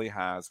probably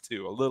has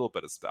too, a little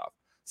bit of stuff.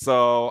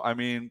 So, I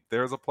mean,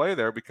 there's a play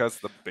there because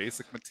the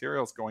basic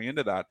materials going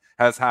into that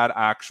has had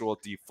actual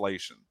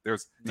deflation.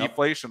 There's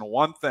deflation,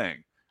 one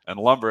thing, and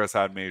lumber has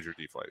had major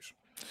deflation.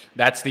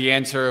 That's the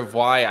answer of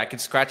why I could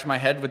scratch my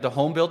head with the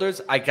home builders.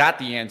 I got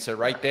the answer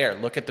right there.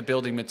 Look at the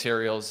building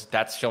materials.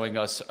 That's showing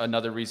us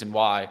another reason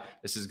why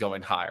this is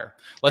going higher.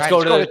 Let's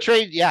go to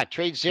trade. Yeah,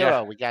 trade zero.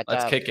 Yeah, we got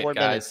let's kick 4 it,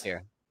 guys. minutes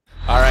here.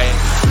 All right.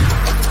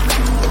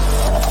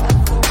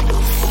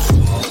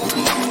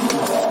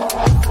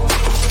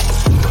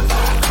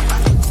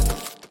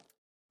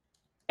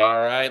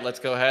 All right, let's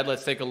go ahead.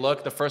 Let's take a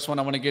look. The first one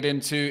I want to get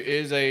into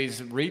is a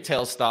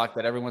retail stock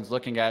that everyone's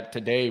looking at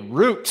today,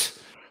 Root.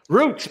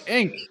 Root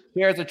Inc.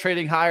 shares are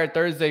trading higher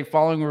Thursday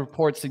following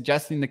reports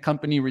suggesting the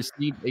company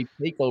received a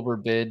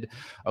takeover bid.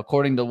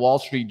 According to Wall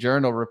Street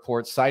Journal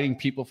reports citing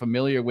people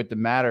familiar with the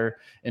matter,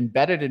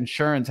 Embedded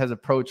Insurance has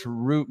approached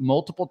Root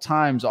multiple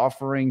times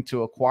offering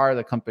to acquire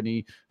the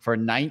company for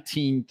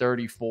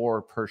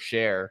 $19.34 per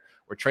share.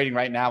 We're trading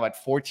right now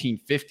at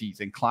 14.50s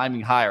and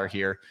climbing higher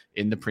here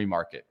in the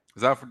pre-market.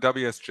 Is that from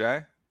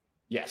WSJ?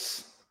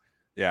 Yes.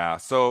 Yeah,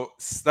 so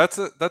that's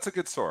a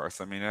good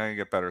source. I mean, I can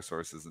get better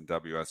sources than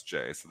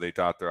WSJ, so they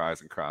dot their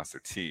I's and cross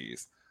their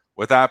T's.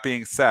 With that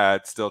being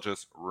said, still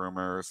just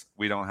rumors.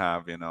 We don't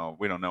have,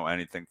 we don't know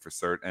anything for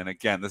certain. And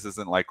again, this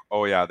isn't like,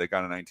 oh yeah, they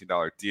got a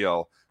 $19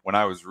 deal. When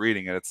I was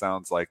reading it, it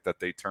sounds like that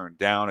they turned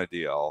down a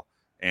deal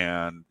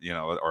and,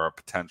 or a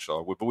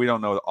potential, but we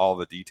don't know all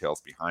the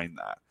details behind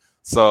that.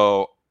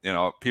 So,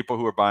 people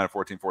who are buying at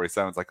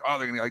 14.47, it's like, oh,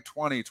 they're going to get like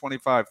 20,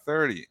 25,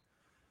 30.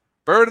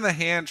 Bird in the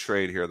hand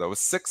trade here, though, was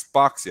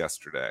 $6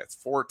 yesterday. It's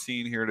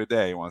 14 here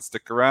today. You want to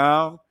stick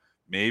around?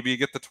 Maybe you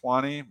get the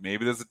 20.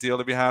 Maybe there's a deal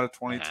to be had at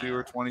 22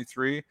 or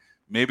 23.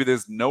 Maybe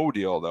there's no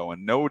deal, though,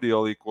 and no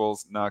deal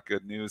equals not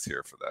good news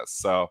here for this.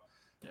 So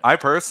I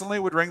personally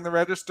would ring the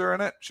register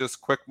in it. Just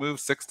quick move,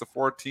 6 to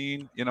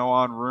 14,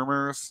 on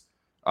rumors.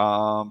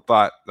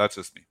 But that's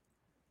just me.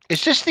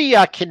 Is this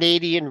the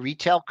Canadian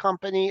retail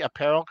company,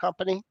 apparel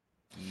company?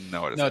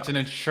 No, it is No, not. It's an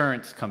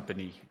insurance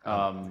company.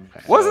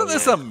 Wasn't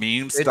this a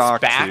meme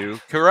stock too?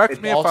 Correct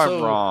me if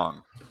I'm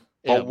wrong.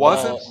 But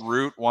wasn't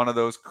Root one of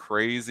those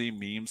crazy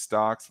meme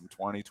stocks from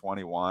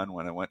 2021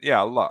 when it went?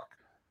 Yeah, look,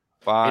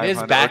 it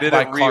is backed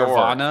by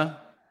Carvana.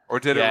 Or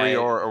did it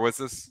reorg? Or was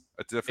this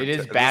a different? It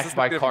is backed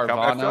by Carvana.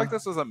 I feel like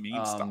this was a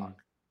meme stock.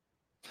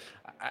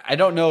 I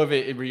don't know if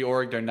it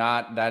reorged or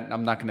not. That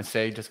I'm not going to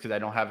say just because I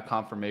don't have a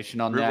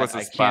confirmation on Root that. Was a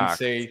I SPAC. can't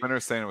say.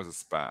 Spinner's saying it was a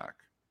SPAC.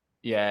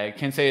 Yeah, I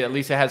can say at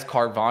least it has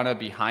Carvana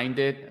behind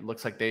it. It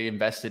looks like they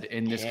invested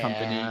in this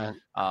company.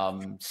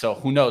 So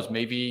who knows?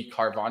 Maybe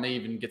Carvana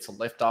even gets a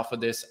lift off of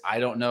this. I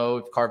don't know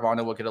if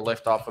Carvana will get a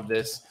lift off of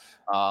this.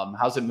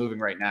 How's it moving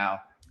right now?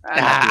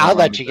 I'll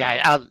let you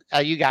guys.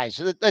 You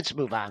guys, let's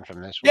move on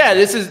from this one. Yeah,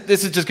 this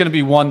is just going to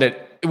be one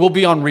that it will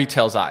be on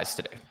retail's eyes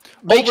today.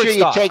 Make sure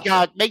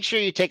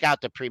you take out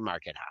the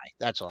pre-market high.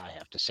 That's all I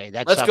have to say.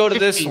 Let's go to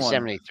this one.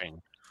 73.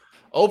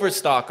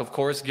 Overstock, of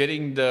course,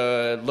 getting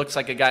looks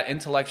like it got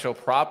intellectual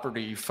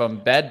property from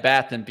Bed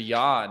Bath &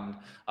 Beyond,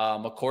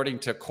 according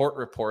to court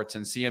reports,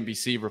 and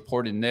CNBC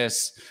reporting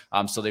this.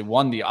 So they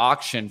won the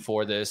auction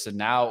for this, and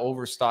now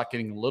Overstock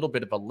getting a little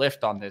bit of a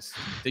lift on this.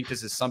 Do you think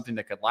this is something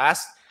that could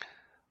last?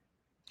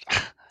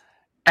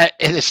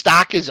 And the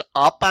stock is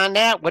up on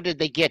that. What did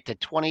they get? The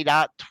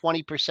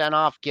 20%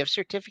 off gift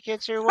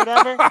certificates or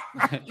whatever?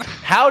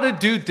 How to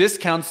do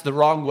discounts the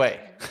wrong way.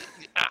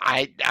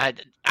 I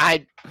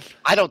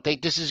don't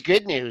think this is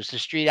good news. The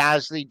street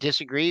honestly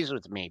disagrees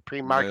with me.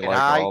 Pre-market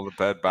high. All the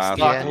Bed Bath.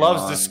 Stock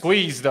loves to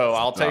squeeze, though.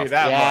 I'll tell you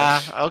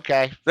that much.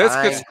 Okay. This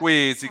could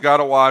squeeze. You got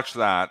to watch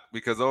that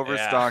because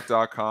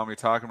Overstock.com, you're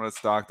talking about a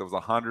stock that was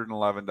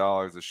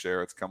 $111 a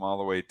share. It's come all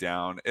the way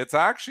down. It's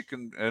actually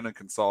in a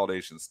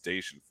consolidation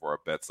station for a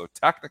bit, so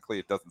technically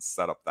it doesn't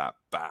set up that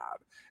bad.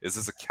 Is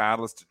this a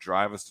catalyst to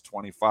drive us to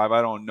 25?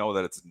 I don't know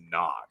that it's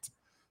not.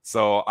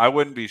 So I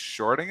wouldn't be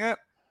shorting it.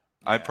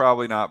 I'm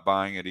probably not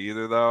buying it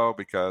either, though,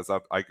 because I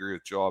agree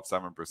with Joel. Up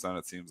 7%,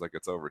 it seems like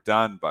it's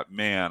overdone. But,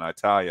 man, I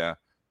tell you,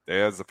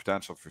 there's a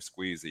potential for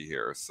squeezy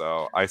here.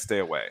 So I stay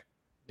away.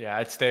 Yeah,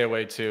 I'd stay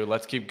away, too.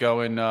 Let's keep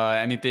going.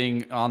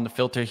 Anything on the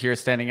filter here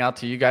standing out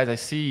to you guys? I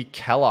see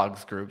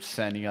Kellogg's Group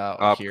sending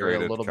out here a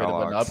little bit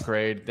of an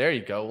upgrade. There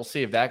you go. We'll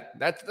see if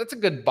that's a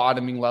good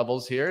bottoming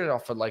levels here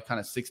off of like kind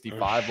of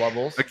 65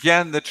 levels.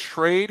 Again, the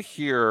trade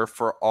here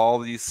for all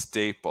these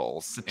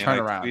staples, and I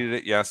tweeted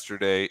it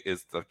yesterday,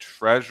 is the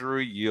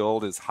treasury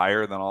yield is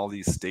higher than all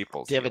these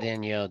staples.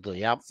 Dividend yield,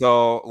 yep.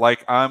 So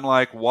I'm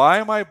like, why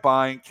am I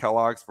buying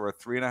Kellogg's for a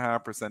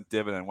 3.5%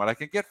 dividend when I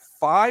can get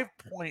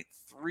 5.3%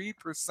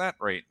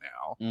 right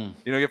now?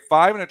 You get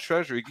 5 in a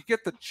treasury. You could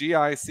get the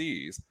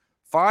GICs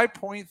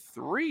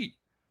 5.3.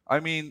 I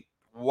mean,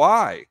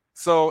 why?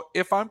 So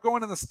if I'm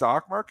going in the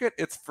stock market,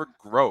 it's for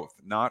growth,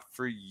 not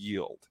for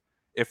yield.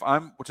 If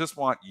I'm just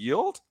want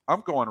yield,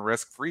 I'm going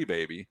risk-free,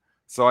 baby.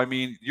 So I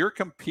mean, you're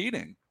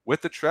competing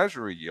with the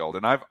treasury yield,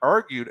 and I've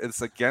argued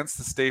it's against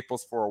the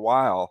staples for a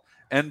while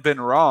and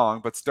been wrong,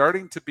 but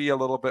starting to be a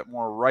little bit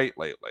more right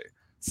lately.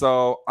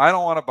 So I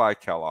don't want to buy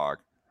Kellogg.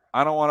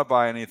 I don't want to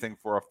buy anything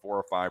for a 4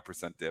 or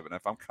 5% dividend.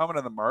 If I'm coming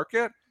to the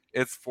market,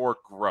 it's for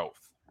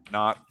growth,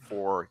 not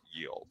for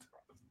yield.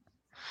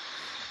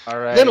 All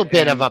right. Little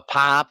bit of a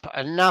pop,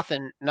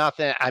 nothing.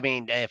 I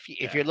mean,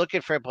 if you're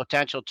looking for a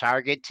potential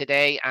target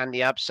today on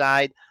the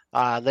upside,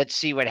 let's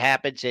see what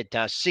happens at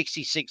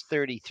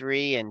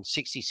 66.33 and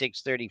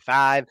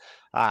 66.35.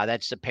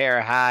 That's the pair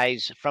of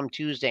highs from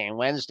Tuesday and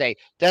Wednesday.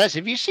 Dennis,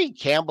 have you seen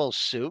Campbell's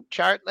Soup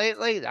chart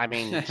lately? I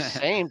mean,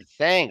 same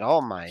thing. Oh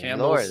my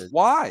Lord!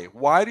 Why?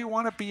 Why do you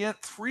want to be at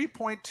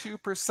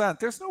 3.2%?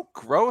 There's no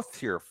growth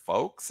here,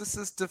 folks. This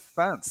is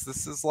defense.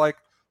 This is like,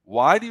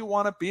 why do you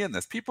want to be in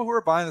this? People who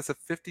are buying this at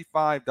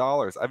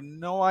 $55, I have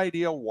no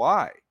idea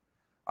why.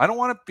 I don't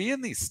want to be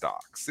in these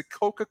stocks. The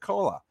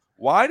Coca-Cola.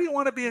 Why do you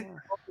want to be in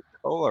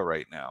Coca-Cola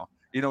right now?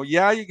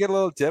 Yeah, you get a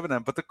little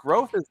dividend, but the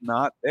growth is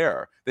not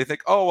there. They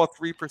think, oh, well,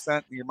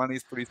 3%, your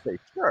money's pretty safe.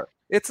 Sure,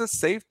 it's a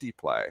safety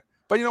play.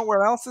 But you know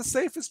what else is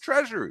safe is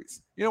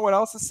treasuries. You know what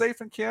else is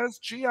safe in Canada is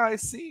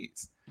GICs.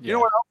 Yeah. You know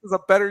what else is a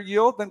better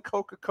yield than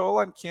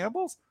Coca-Cola and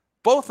Campbell's?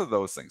 Both of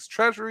those things,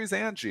 treasuries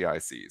and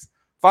GICs.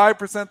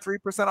 5%,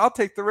 3%, I'll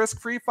take the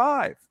risk-free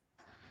 5%.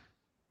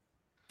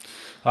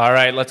 All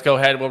right, let's go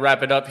ahead. We'll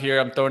wrap it up here.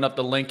 I'm throwing up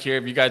the link here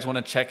if you guys want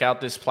to check out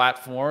this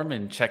platform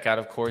and check out,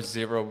 of course,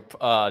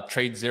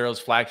 Trade Zero's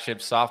flagship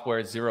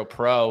software, Zero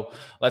Pro.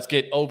 Let's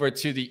get over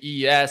to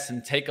the ES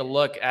and take a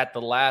look at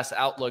the last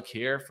outlook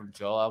here from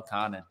Joel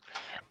Elconin.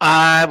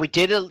 We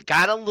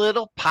got a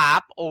little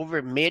pop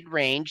over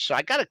mid-range, so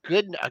I got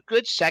a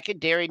good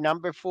secondary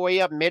number for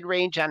you.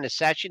 Mid-range on the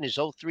session is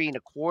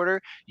 03.25.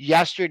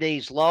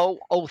 Yesterday's low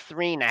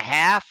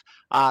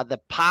 03.5. The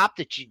pop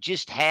that you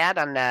just had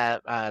on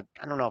the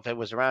I don't know if it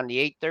was around the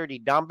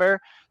 830 number,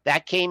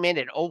 that came in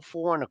at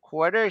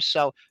 04.25.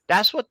 So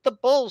that's what the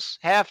bulls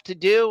have to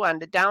do on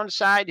the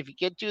downside. If you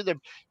get through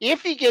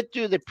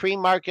the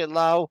pre-market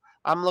low,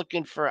 I'm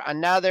looking for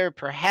another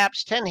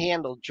perhaps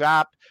 10-handle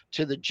drop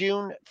to the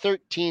June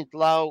 13th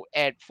low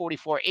at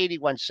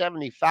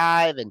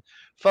 44.8175. And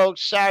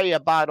folks, sorry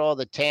about all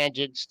the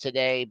tangents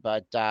today,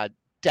 but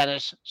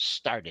Dennis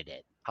started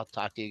it. I'll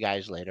talk to you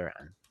guys later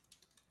on.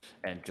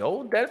 And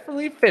Joel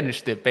definitely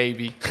finished it,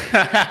 baby.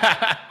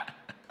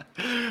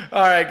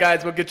 All right,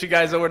 guys, we'll get you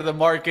guys over to the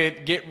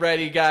market. Get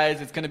ready,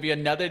 guys. It's going to be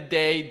another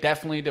day,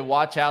 definitely to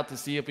watch out to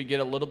see if we get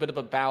a little bit of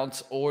a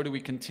bounce or do we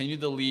continue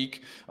the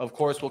leak. Of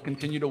course, we'll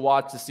continue to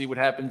watch to see what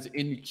happens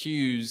in the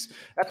Qs.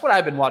 That's what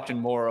I've been watching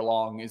more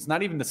along. It's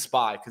not even the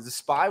SPY, because the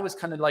SPY was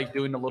kind of like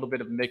doing a little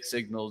bit of mixed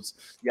signals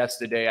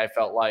yesterday. I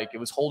felt like it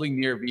was holding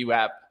near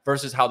VWAP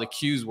versus how the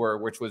Qs were,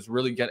 which was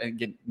really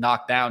getting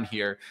knocked down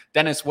here.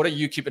 Dennis, what are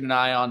you keeping an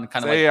eye on?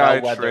 Kind of like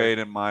AI trade,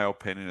 in my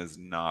opinion, is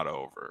not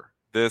over.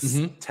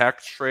 This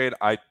tech trade,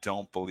 I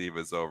don't believe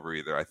is over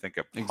either. I think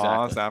it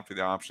paused after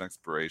the option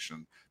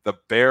expiration. The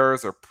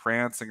bears are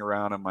prancing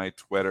around on my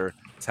Twitter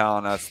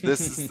telling us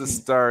this is the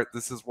start.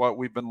 This is what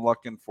we've been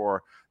looking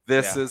for.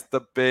 This is the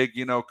big,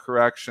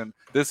 correction.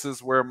 This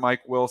is where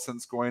Mike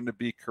Wilson's going to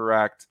be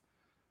correct.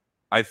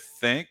 I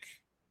think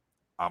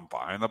I'm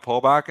buying the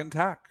pullback in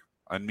tech.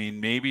 I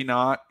mean, maybe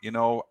not, in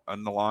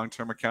the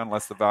long-term account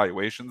unless the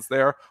valuation's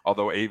there,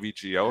 although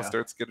AVGO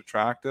starts to get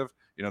attractive.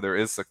 There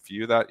is a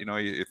few that,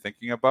 you're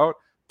thinking about.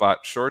 But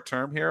short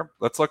term here,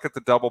 let's look at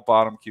the double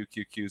bottom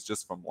QQQs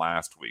just from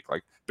last week.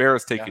 Like,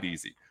 bears, take it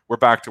easy. We're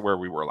back to where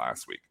we were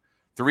last week.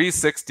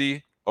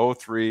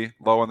 360.03,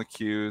 low on the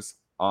Qs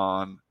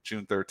on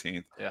June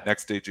 13th. Yeah.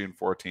 Next day, June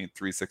 14th,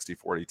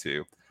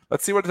 360.42.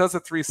 Let's see what it does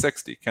at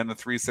 360. Can the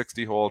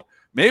 360 hold?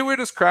 Maybe we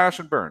just crash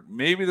and burn.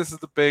 Maybe this is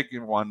the big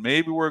one.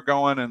 Maybe we're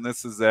going and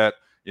this is it.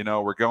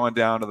 We're going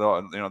down to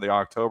the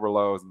October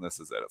lows and this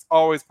is it. It's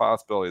always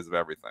possibilities of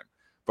everything.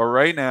 But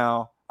right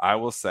now, I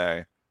will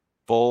say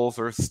bulls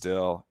are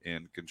still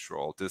in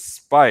control,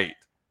 despite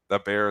the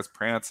bears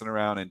prancing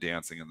around and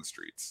dancing in the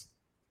streets.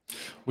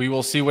 We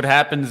will see what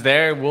happens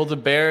there. Will the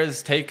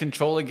bears take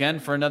control again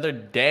for another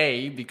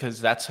day? Because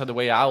that's the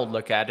way I would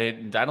look at it.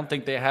 And I don't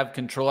think they have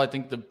control. I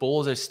think the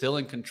bulls are still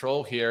in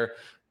control here.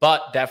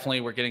 But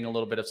definitely we're getting a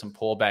little bit of some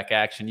pullback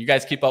action. You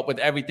guys keep up with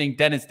everything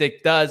Dennis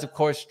Dick does. Of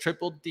course,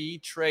 Triple D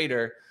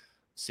Trader.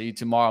 See you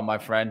tomorrow, my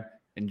friend.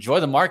 Enjoy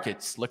the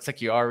markets. Looks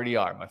like you already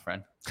are, my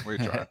friend. We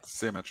try.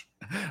 See you, Mitch.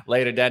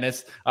 Later,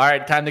 Dennis. All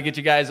right, time to get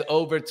you guys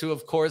over to,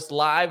 of course,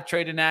 live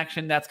trade in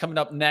action. That's coming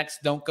up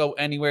next. Don't go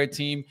anywhere,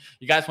 team.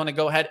 You guys want to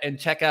go ahead and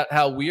check out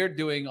how we're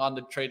doing on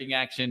the trading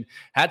action.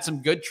 Had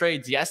some good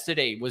trades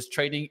yesterday. Was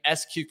trading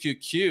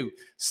SQQQ,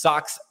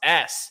 SOX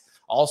S.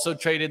 Also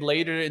traded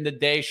later in the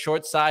day,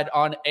 short side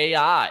on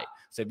AI.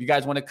 So if you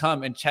guys want to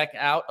come and check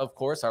out, of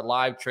course, our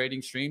live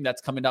trading stream,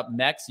 that's coming up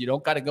next. You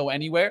don't got to go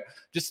anywhere.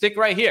 Just stick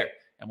right here.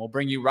 And we'll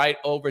bring you right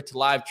over to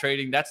live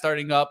trading. That's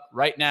starting up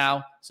right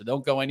now, so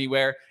don't go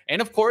anywhere.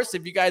 And, of course,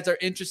 if you guys are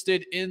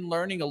interested in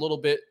learning a little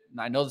bit, and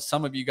I know that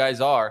some of you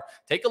guys are,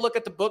 take a look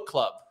at the book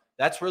club.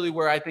 That's really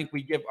where I think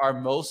we give our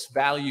most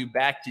value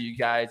back to you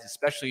guys,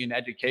 especially in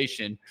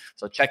education.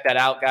 So check that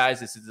out, guys.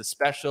 This is a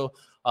special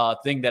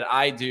thing that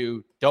I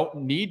do. Don't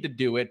need to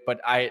do it,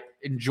 but I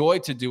enjoy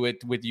to do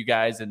it with you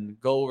guys and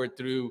go over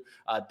through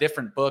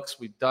different books.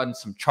 We've done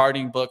some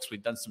charting books.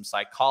 We've done some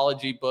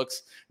psychology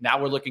books.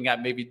 Now we're looking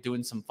at maybe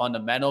doing some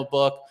fundamental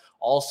book,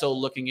 also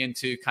looking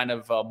into kind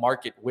of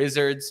market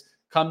wizards.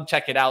 Come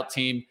check it out,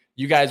 team.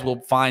 You guys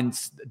will find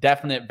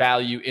definite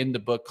value in the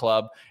book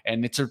club,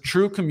 and it's a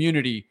true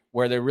community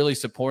where they're really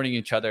supporting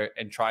each other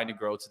and trying to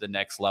grow to the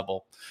next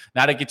level.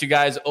 Now to get you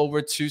guys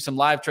over to some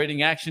live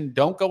trading action,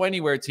 don't go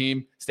anywhere,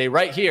 team. Stay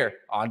right here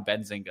on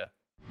Benzinga.